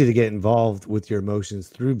so easy to get involved with your emotions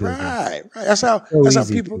through business. Right. That's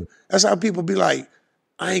how people be like,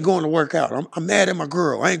 I ain't going to work out. I'm mad at my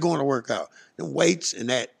girl. I ain't going to work out. Them weights and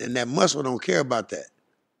that muscle don't care about that.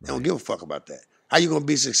 They don't give a fuck about that. How you gonna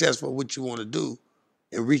be successful at what you want to do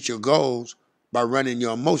and reach your goals by running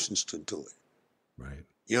your emotions into it? Right.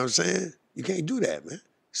 You know what I'm saying? You can't do that, man.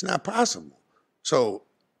 It's not possible. So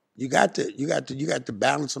you got to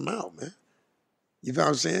balance them out, man. You know what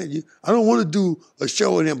I'm saying? I don't want to do a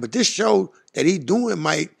show with him, but this show that he's doing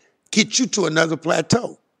might get you to another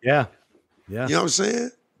plateau. Yeah. You know what I'm saying?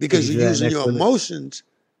 Because you're using your emotions,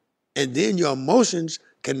 and then your emotions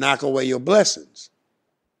can knock away your blessings.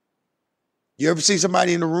 You ever see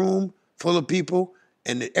somebody in a room full of people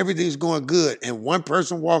and everything's going good, and one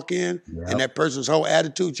person walk in and that person's whole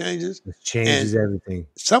attitude changes? It changes everything.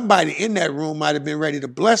 Somebody in that room might have been ready to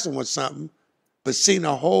bless them with something, but seen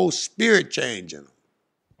a whole spirit change in them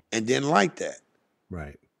and didn't like that.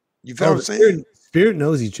 Right. You feel what I'm saying? Spirit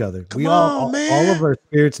knows each other. Come on, man. All of our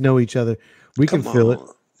spirits know each other. We can feel it.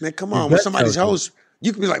 Man, come on. When somebody's host,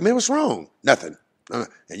 you can be like, man, what's wrong? Nothing. And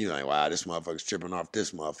you're like, wow, this motherfucker's tripping off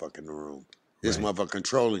this motherfucker in the room. This motherfucker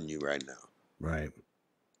controlling you right now. Right.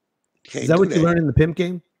 Is that what you learned in the pimp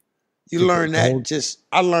game? You learn that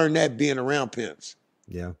I learned that being around pimps.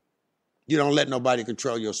 Yeah. You don't let nobody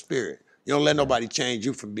control your spirit. You don't let nobody change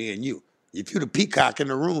you from being you. If you the peacock in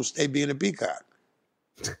the room, stay being a peacock.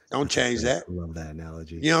 Don't change that. I love that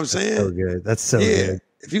analogy. You know what I'm saying? So good. That's so good.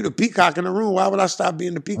 If you the peacock in the room, why would I stop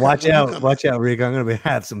being the peacock? Watch out, Rick. I'm gonna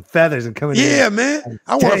have some feathers and coming in. Yeah, man.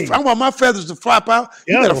 I want my feathers to flop out.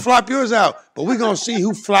 You better flop yours out. But we're gonna see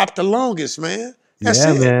who flopped the longest, man. That's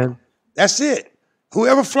it. Man. That's it.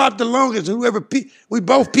 Whoever flopped the longest, we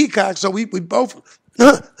both peacocks, so we both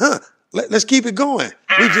let's keep it going.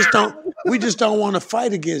 We just don't want to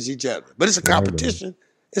fight against each other. But it's a competition.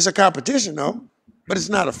 It's a competition though. But it's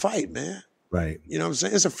not a fight, man. Right. You know what I'm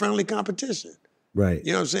saying? It's a friendly competition. Right.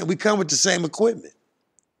 You know what I'm saying? We come with the same equipment.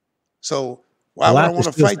 So why would I want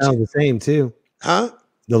to fight you? The same too. Huh?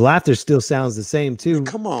 The laughter still sounds the same too. Man,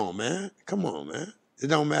 come on, man. It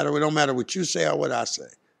don't matter. It don't matter what you say or what I say.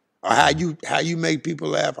 Or how you make people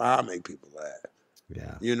laugh or how I make people laugh.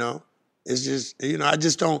 Yeah. You know? It's just, I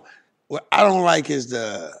just don't, what I don't like is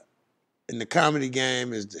in the comedy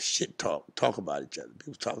game is the shit talk about each other.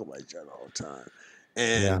 People talk about each other all the time.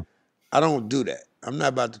 And I don't do that. I'm not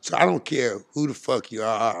about to talk. I don't care who the fuck you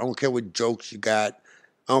are. I don't care what jokes you got.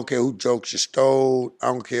 I don't care who jokes you stole. I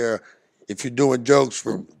don't care if you're doing jokes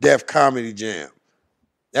from Def Comedy Jam.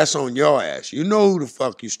 That's on your ass. You know who the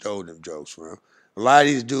fuck you stole them jokes from. A lot of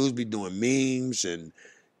these dudes be doing memes and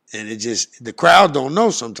it just, the crowd don't know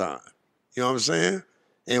sometimes. You know what I'm saying?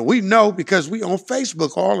 And we know because we on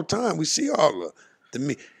Facebook all the time. We see all the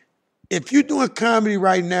me. If you're doing comedy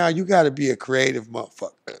right now, you got to be a creative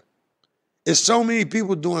motherfucker. There's so many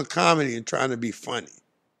people doing comedy and trying to be funny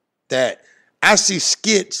that I see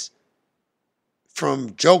skits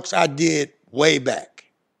from jokes I did way back.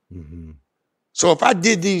 Mm-hmm. So if I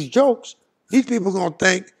did these jokes, these people going to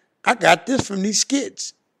think I got this from these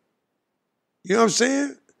skits. You know what I'm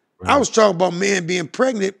saying? Right. I was talking about men being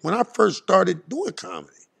pregnant when I first started doing comedy.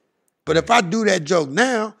 But if I do that joke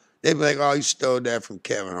now, they be like, oh, you stole that from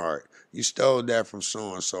Kevin Hart. you stole that from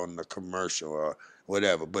so and so in the commercial or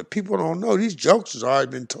whatever. But people don't know these jokes has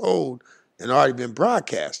already been told and already been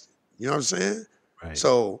broadcasted. You know what I'm saying? Right.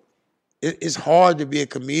 So it's hard to be a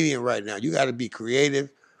comedian right now. You got to be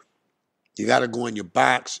creative. You got to go in your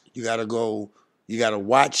box. You got to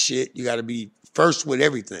watch shit. You got to be first with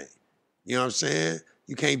everything. You know what I'm saying?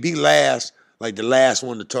 You can't be last, like the last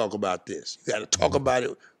one to talk about this. You got to talk about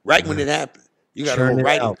it right when it happened. You got to go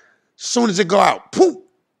right in. As soon as it go out, poof,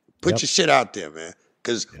 put your shit out there, man.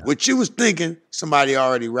 Because what you was thinking, somebody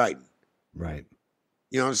already writing. Right.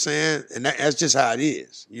 You know what I'm saying? And that's just how it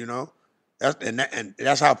is, you know? And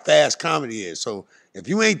that's how fast comedy is. So if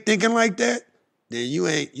you ain't thinking like that, then you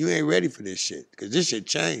ain't ready for this shit. Because this shit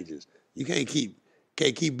changes. You can't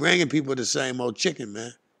keep bringing people the same old chicken,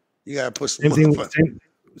 man. You got to put some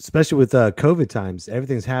especially with COVID times,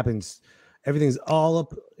 everything's all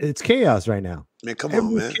up. It's chaos right now. Man, come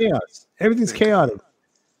on, man. Chaos. Everything's chaotic.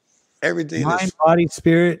 Everything mind, body,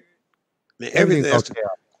 spirit. Man, everything.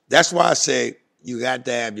 That's why I say you got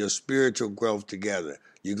to have your spiritual growth together.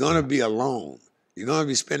 You're going to be alone. You're going to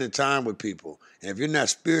be spending time with people. And if you're not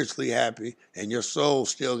spiritually happy and your soul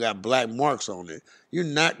still got black marks on it, you're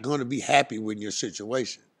not going to be happy with your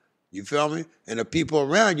situation. You feel me? And the people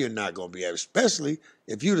around you are not going to be happy, especially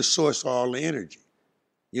if you're the source of all the energy.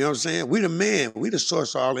 You know what I'm saying? We the man. We the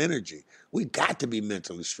source of all energy. We got to be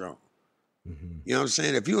mentally strong. Mm-hmm. You know what I'm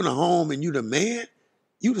saying? If you're in a home and you the man,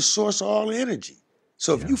 you the source of all the energy.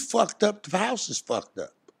 So if you fucked up, the house is fucked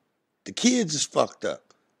up. The kids is fucked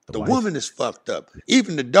up. The woman is fucked up.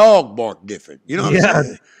 Even the dog bark different. You know what I'm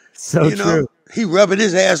saying? So true. He rubbing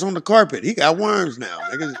his ass on the carpet. He got worms now.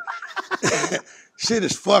 Shit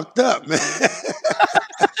is fucked up, man.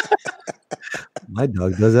 My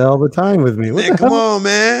dog does that all the time with me. Man, come on,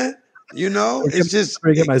 man. You know, it's just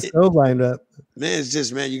get my stove lined up. Man, it's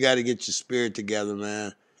just, man, you got to get your spirit together,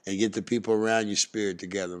 man, and get the people around your spirit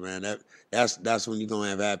together, man. That's when you're gonna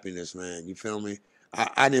have happiness, man. You feel me?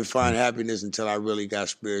 I didn't find happiness until I really got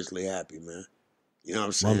spiritually happy, man. You know what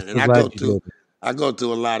I'm saying? And I go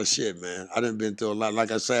through a lot of shit, man. I done been through a lot. Like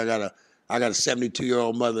I say, I got a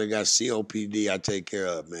 72-year-old mother that got COPD I take care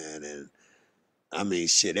of, man. And I mean,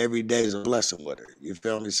 shit, every day is a blessing with her. You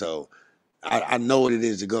feel me? So I know what it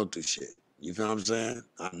is to go through shit. You feel what I'm saying?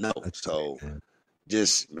 I know. So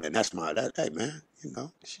just, man, hey, man, you know,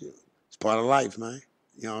 shit. It's part of life, man.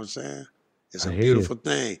 You know what I'm saying? It's a beautiful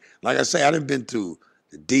thing. Like I say, I done been through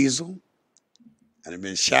the diesel. I done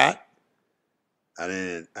been shot. I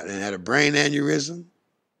done had a brain aneurysm.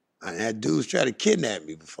 I done had dudes try to kidnap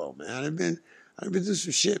me before, man. I done been through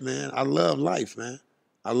some shit, man. I love life, man.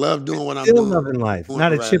 I love doing what I'm doing. Still loving life.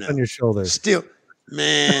 Not a chip on your shoulder. Still,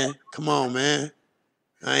 man, come on, man.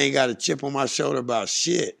 I ain't got a chip on my shoulder about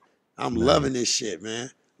shit. I'm loving this shit,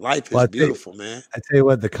 man. Life is beautiful, man. I tell you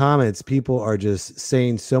what, the comments, people are just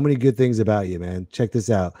saying so many good things about you, man. Check this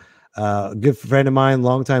out. A good friend of mine,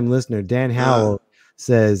 longtime listener, Dan Howell,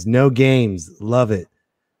 says, no games. Love it.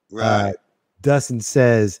 Right. Dustin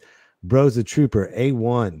says, bro's a trooper.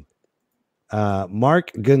 A1.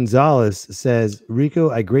 Mark Gonzalez says, Ricco,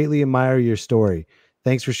 I greatly admire your story.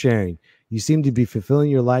 Thanks for sharing. You seem to be fulfilling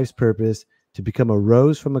your life's purpose. To become a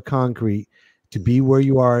rose from a concrete, to be where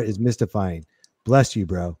you are is mystifying. Bless you,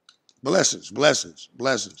 bro. Blessings.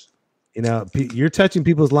 You know, you're touching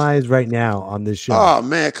people's lives right now on this show. Oh,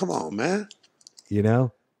 man, come on, man. You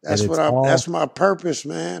know? That's my purpose,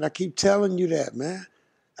 man. I keep telling you that, man.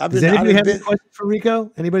 Does anybody have any questions for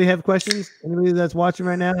Ricco? Anybody have questions? Anybody that's watching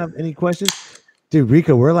right now have any questions? Dude,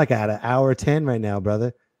 Ricco, we're like at an hour 10 right now,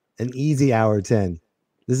 brother. An easy hour 10.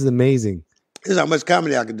 This is amazing. This is how much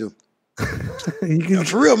comedy I can do.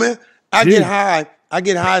 For real, man. I get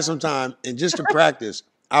high sometimes, and just to practice,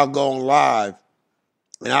 I'll go on live,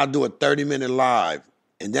 and I'll do a 30-minute live,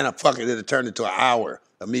 and then it'll turn into an hour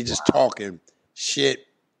of me just talking shit,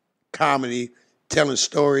 comedy, telling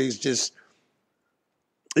stories. It's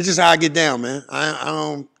just how I get down, man.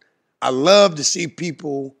 I love to see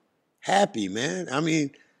people happy, man. I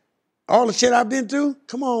mean, all the shit I've been through.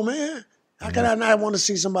 Come on, man. How can I not want to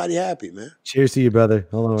see somebody happy, man? Cheers to you, brother.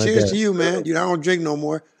 Hold on. Cheers to you, man. You know, I don't drink no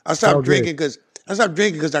more. I stopped drinking because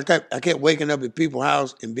I kept waking up at people's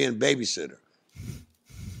house and being babysitter.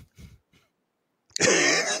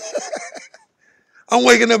 I'm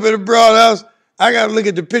waking up at a broad house. I got to look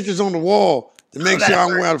at the pictures on the wall to make sure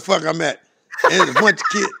I'm where the fuck I'm at. And there's a bunch of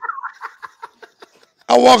kids.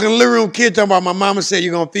 I walk in the living room, kid talking about my mama said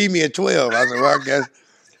you're going to feed me at 12. I said, well, I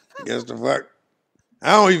guess the fuck.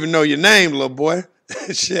 I don't even know your name, little boy.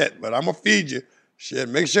 Shit, but I'm going to feed you. Shit,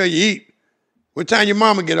 make sure you eat. What time your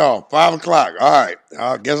mama get off? 5 o'clock. All right.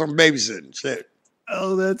 I guess I'm babysitting. Shit.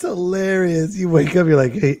 Oh, that's hilarious. You wake up, you're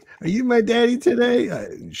like, hey, are you my daddy today?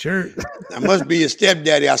 Sure. I must be your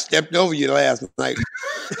stepdaddy. I stepped over you last night.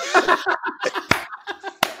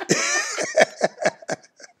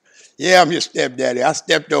 Yeah, I'm your stepdaddy. I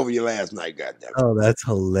stepped over you last night, goddamn. Oh, that's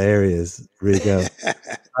hilarious, Rico.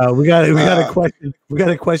 We got a question. We got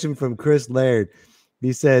a question from Chris Laird.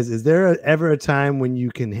 He says, "Is there ever a time when you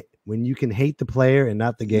can hate the player and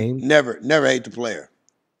not the game?" Never hate the player.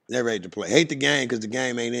 Never hate the player. Hate the game because the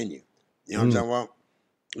game ain't in you. You know what I'm talking about?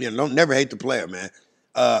 Don't never hate the player, man.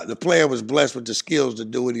 The player was blessed with the skills to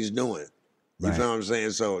do what he's doing. You feel what I'm saying?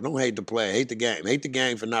 So don't hate the player. Hate the game. Hate the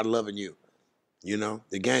game for not loving you. You know,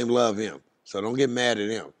 the game love him. So don't get mad at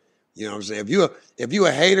him. You know what I'm saying? If you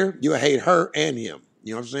a hater, you hate her and him.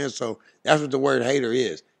 You know what I'm saying? So that's what the word hater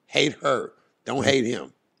is. Hate her. Don't hate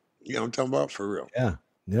him. You know what I'm talking about? For real. Yeah.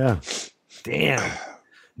 Yeah. Damn.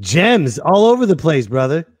 Gems all over the place,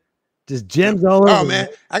 brother. Just gems all over. Oh, man.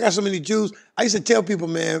 I got so many Jews. I used to tell people,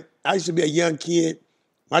 man, I used to be a young kid.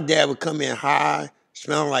 My dad would come in high,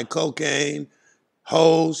 smelling like cocaine,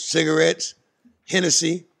 hoes, cigarettes,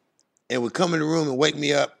 Hennessy, and would come in the room and wake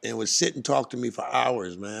me up and would sit and talk to me for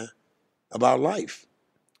hours, man, about life.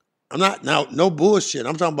 I'm not, now, no bullshit.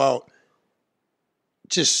 I'm talking about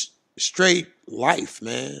just straight life,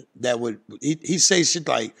 man. That would, he'd say shit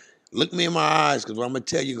like, look me in my eyes because what I'm going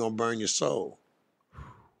to tell you going to burn your soul.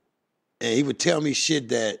 And he would tell me shit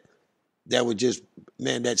that would just,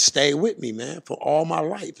 man, that stayed with me, man, for all my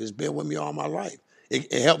life. It's been with me all my life.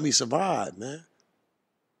 It helped me survive, man.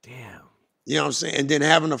 Damn. You know what I'm saying? And then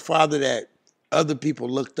having a father that other people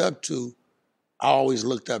looked up to, I always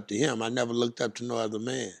looked up to him. I never looked up to no other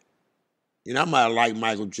man. You know, I might have liked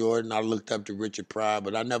Michael Jordan. I looked up to Richard Pryor,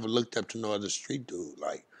 but I never looked up to no other street dude.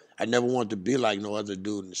 Like, I never wanted to be like no other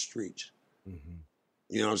dude in the streets. Mm-hmm.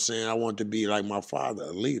 You know what I'm saying? I wanted to be like my father,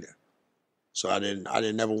 a leader. So I didn't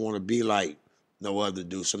never want to be like no other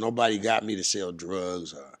dude. So nobody got me to sell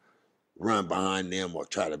drugs or run behind them or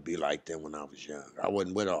try to be like them when I was young. I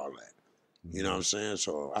wasn't with all that. You know what I'm saying?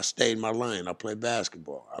 So I stayed in my lane. I played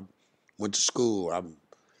basketball. I went to school. I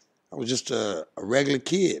was just a regular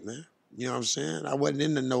kid, man. You know what I'm saying? I wasn't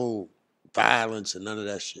into no violence and none of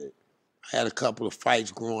that shit. I had a couple of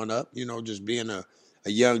fights growing up, you know, just being a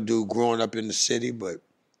young dude growing up in the city, but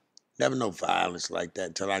never no violence like that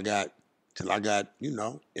until I got, you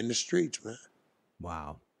know, in the streets, man.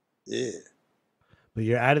 Wow. Yeah. But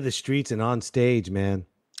you're out of the streets and on stage, man.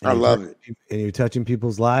 I love it. And you're touching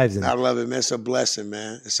people's lives. And I love it, man. It's a blessing,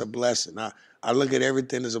 man. It's a blessing. I look at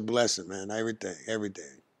everything as a blessing, man. Everything.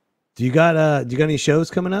 Do you got any shows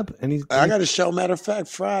coming up? I got a show, matter of fact,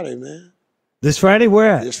 Friday, man. This Friday?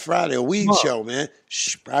 Where at? This Friday, a weed show, man.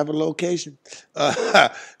 Shh, private location.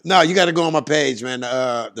 No, you got to go on my page, man.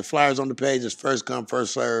 The flyer's on the page. It's first come,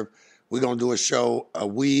 first serve. We're going to do a show, a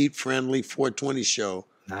weed-friendly 420 show.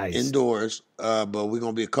 Nice. Indoors, but we're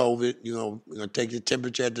going to be a COVID. You know, we're going to take your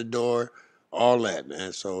temperature at the door, all that,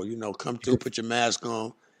 man. So, you know, come through, put your mask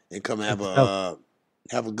on, and come have a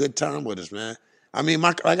good time with us, man. I mean,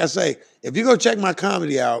 like I say, if you go check my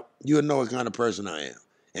comedy out, you'll know what kind of person I am.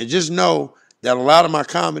 And just know that a lot of my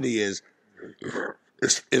comedy is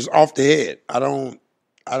off the head. I don't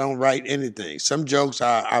write anything. Some jokes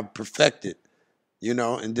I perfected, you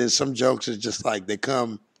know, and then some jokes is just like they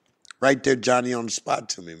come right there, Johnny on the spot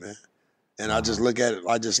to me, man. And I just look at it,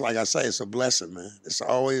 like I say, it's a blessing, man. It's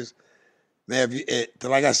always, man,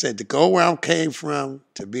 like I said, to go where I came from,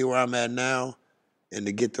 to be where I'm at now, and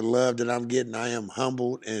to get the love that I'm getting, I am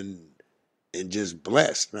humbled and just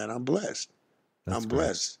blessed, man. I'm blessed. I'm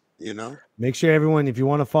blessed, you know? Make sure everyone, if you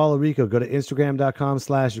want to follow Ricco, go to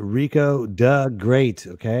Instagram.com/RiccoDaGreat,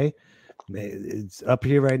 okay? It's up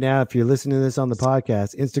here right now. If you're listening to this on the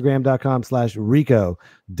podcast,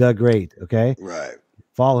 Instagram.com/RiccoDaGreat, okay? Right.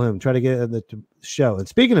 Follow him. Try to get the show. And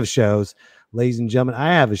speaking of shows, ladies and gentlemen,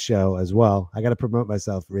 I have a show as well. I got to promote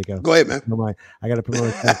myself, Ricco. Go ahead, man. I got to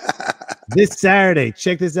promote myself. This Saturday,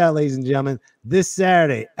 check this out, ladies and gentlemen. This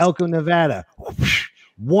Saturday, Elko, Nevada,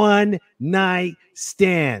 One Night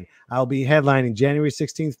Stand. I'll be headlining January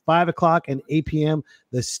 16th, 5 o'clock and 8 p.m.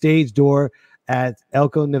 The stage door at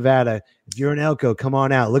Elko, Nevada. If you're in Elko, come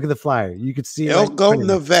on out. Look at the flyer. You can see Elko,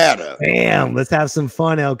 Nevada. Bam! Let's have some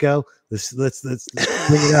fun, Elko. Let's bring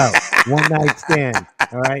it up. One Night Stand.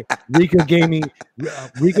 All right. Ricco made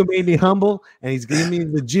me humble, and he's giving me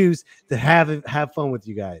the juice to have fun with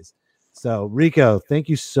you guys. So, Ricco, thank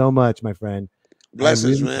you so much, my friend.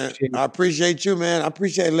 Blessings, man. I appreciate you, man. I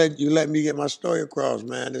appreciate you letting me get my story across,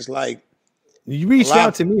 man. It's like you reached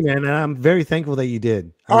out to me, man, and I'm very thankful that you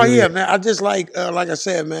did. Yeah, man. I just like I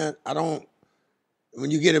said, man. I don't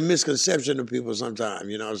when you get a misconception of people sometimes,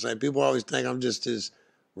 you know what I'm saying? People always think I'm just this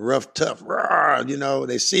rough, tough, raw, you know.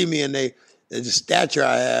 They see me and the stature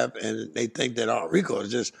I have, and they think that, oh, Ricco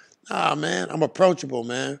is just, man, I'm approachable,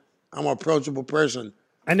 man. I'm an approachable person.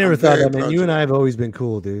 I never thought that, man. You and I have always been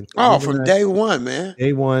cool, dude. Oh, from day one, man.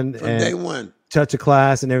 Day one. From day one. Touch of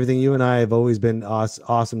class and everything. You and I have always been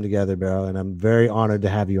awesome together, bro. And I'm very honored to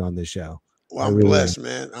have you on this show. Well, I'm blessed,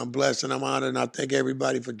 man. I'm blessed and I'm honored. And I thank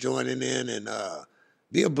everybody for joining in and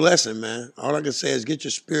be a blessing, man. All I can say is get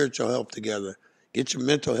your spiritual health together. Get your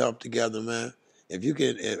mental health together, man. If you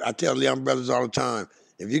can, I tell the young brothers all the time,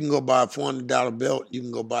 if you can go buy a $400 belt, you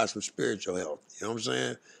can go buy some spiritual health. You know what I'm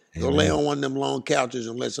saying? Amen. Go lay on one of them long couches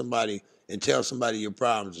and tell somebody your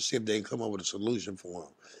problems and see if they can come up with a solution for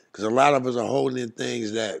them. Because a lot of us are holding in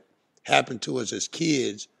things that happened to us as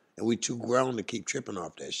kids, and we too grown to keep tripping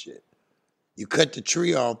off that shit. You cut the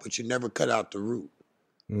tree off, but you never cut out the root.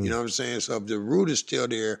 You know what I'm saying? So if the root is still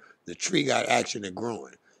there, the tree got action and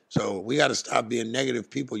growing. So we got to stop being negative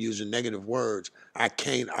people using negative words. I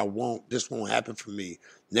can't, I won't, this won't happen for me.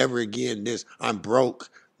 Never again this, I'm broke.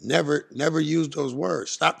 Never use those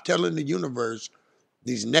words. Stop telling the universe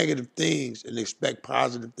these negative things and expect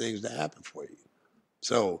positive things to happen for you.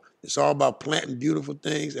 So it's all about planting beautiful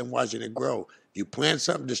things and watching it grow. If you plant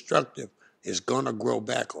something destructive, it's going to grow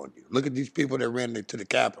back on you. Look at these people that ran to the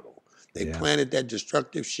Capitol. They planted that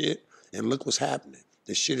destructive shit, and look what's happening.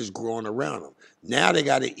 The shit is growing around them. Now they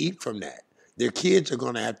got to eat from that. Their kids are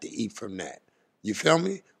going to have to eat from that. You feel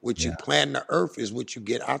me? What you plant in the earth is what you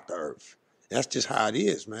get out the earth. That's just how it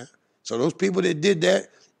is, man. So those people that did that,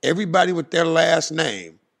 everybody with their last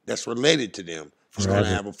name that's related to them is going to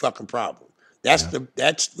have a fucking problem. That's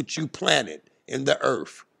what you planted in the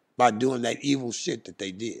earth by doing that evil shit that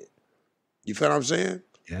they did. You feel what I'm saying?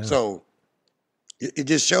 Yeah. So it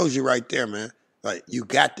just shows you right there, man. Like, you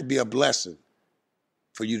got to be a blessing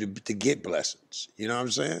for you to get blessings. You know what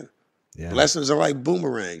I'm saying? Yeah. Blessings are like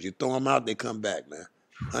boomerangs. You throw them out, they come back, man.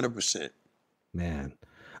 100%. Man,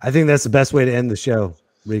 I think that's the best way to end the show,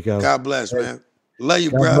 Ricco. God bless, man. Love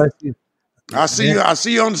you, bro. I'll see you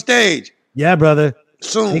on the stage. Yeah, brother.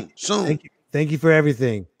 Soon. Thank you for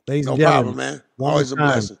everything, ladies and gentlemen. No problem, man. Always a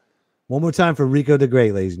blessing. One more time for Ricco the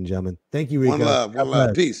Great, ladies and gentlemen. Thank you, Ricco. One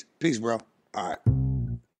love. Peace, bro. All right.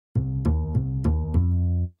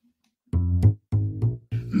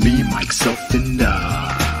 Me, myself, and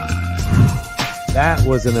I. That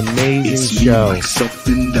was an amazing show. Me, myself,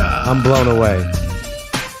 and I. I'm blown away.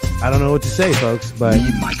 I don't know what to say, folks, but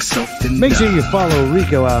make sure you follow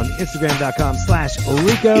Ricco on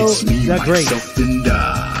Instagram.com/Ricco the Great.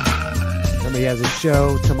 Remember, he has a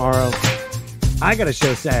show tomorrow. I got a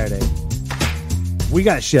show Saturday. We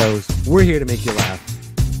got shows. We're here to make you laugh.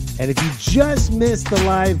 And if you just missed the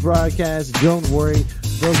live broadcast, don't worry.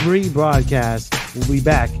 The rebroadcast will be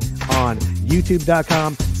back on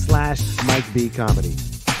youtube.com/MikeBComedy.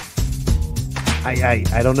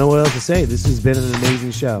 I don't know what else to say. This has been an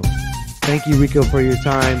amazing show. Thank you, Ricco, for your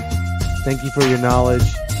time. Thank you for your knowledge.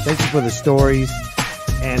 Thank you for the stories.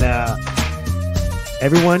 And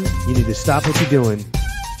everyone, you need to stop what you're doing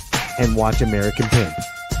and watch American Pimp.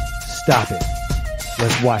 Stop it.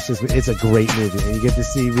 Let's watch this. It's a great movie. And you get to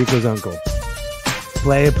see Ricco's uncle.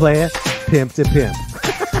 Player, pimp to pimp.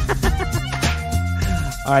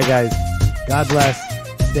 All right, guys. God bless.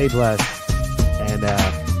 Stay blessed. And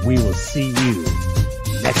we will see you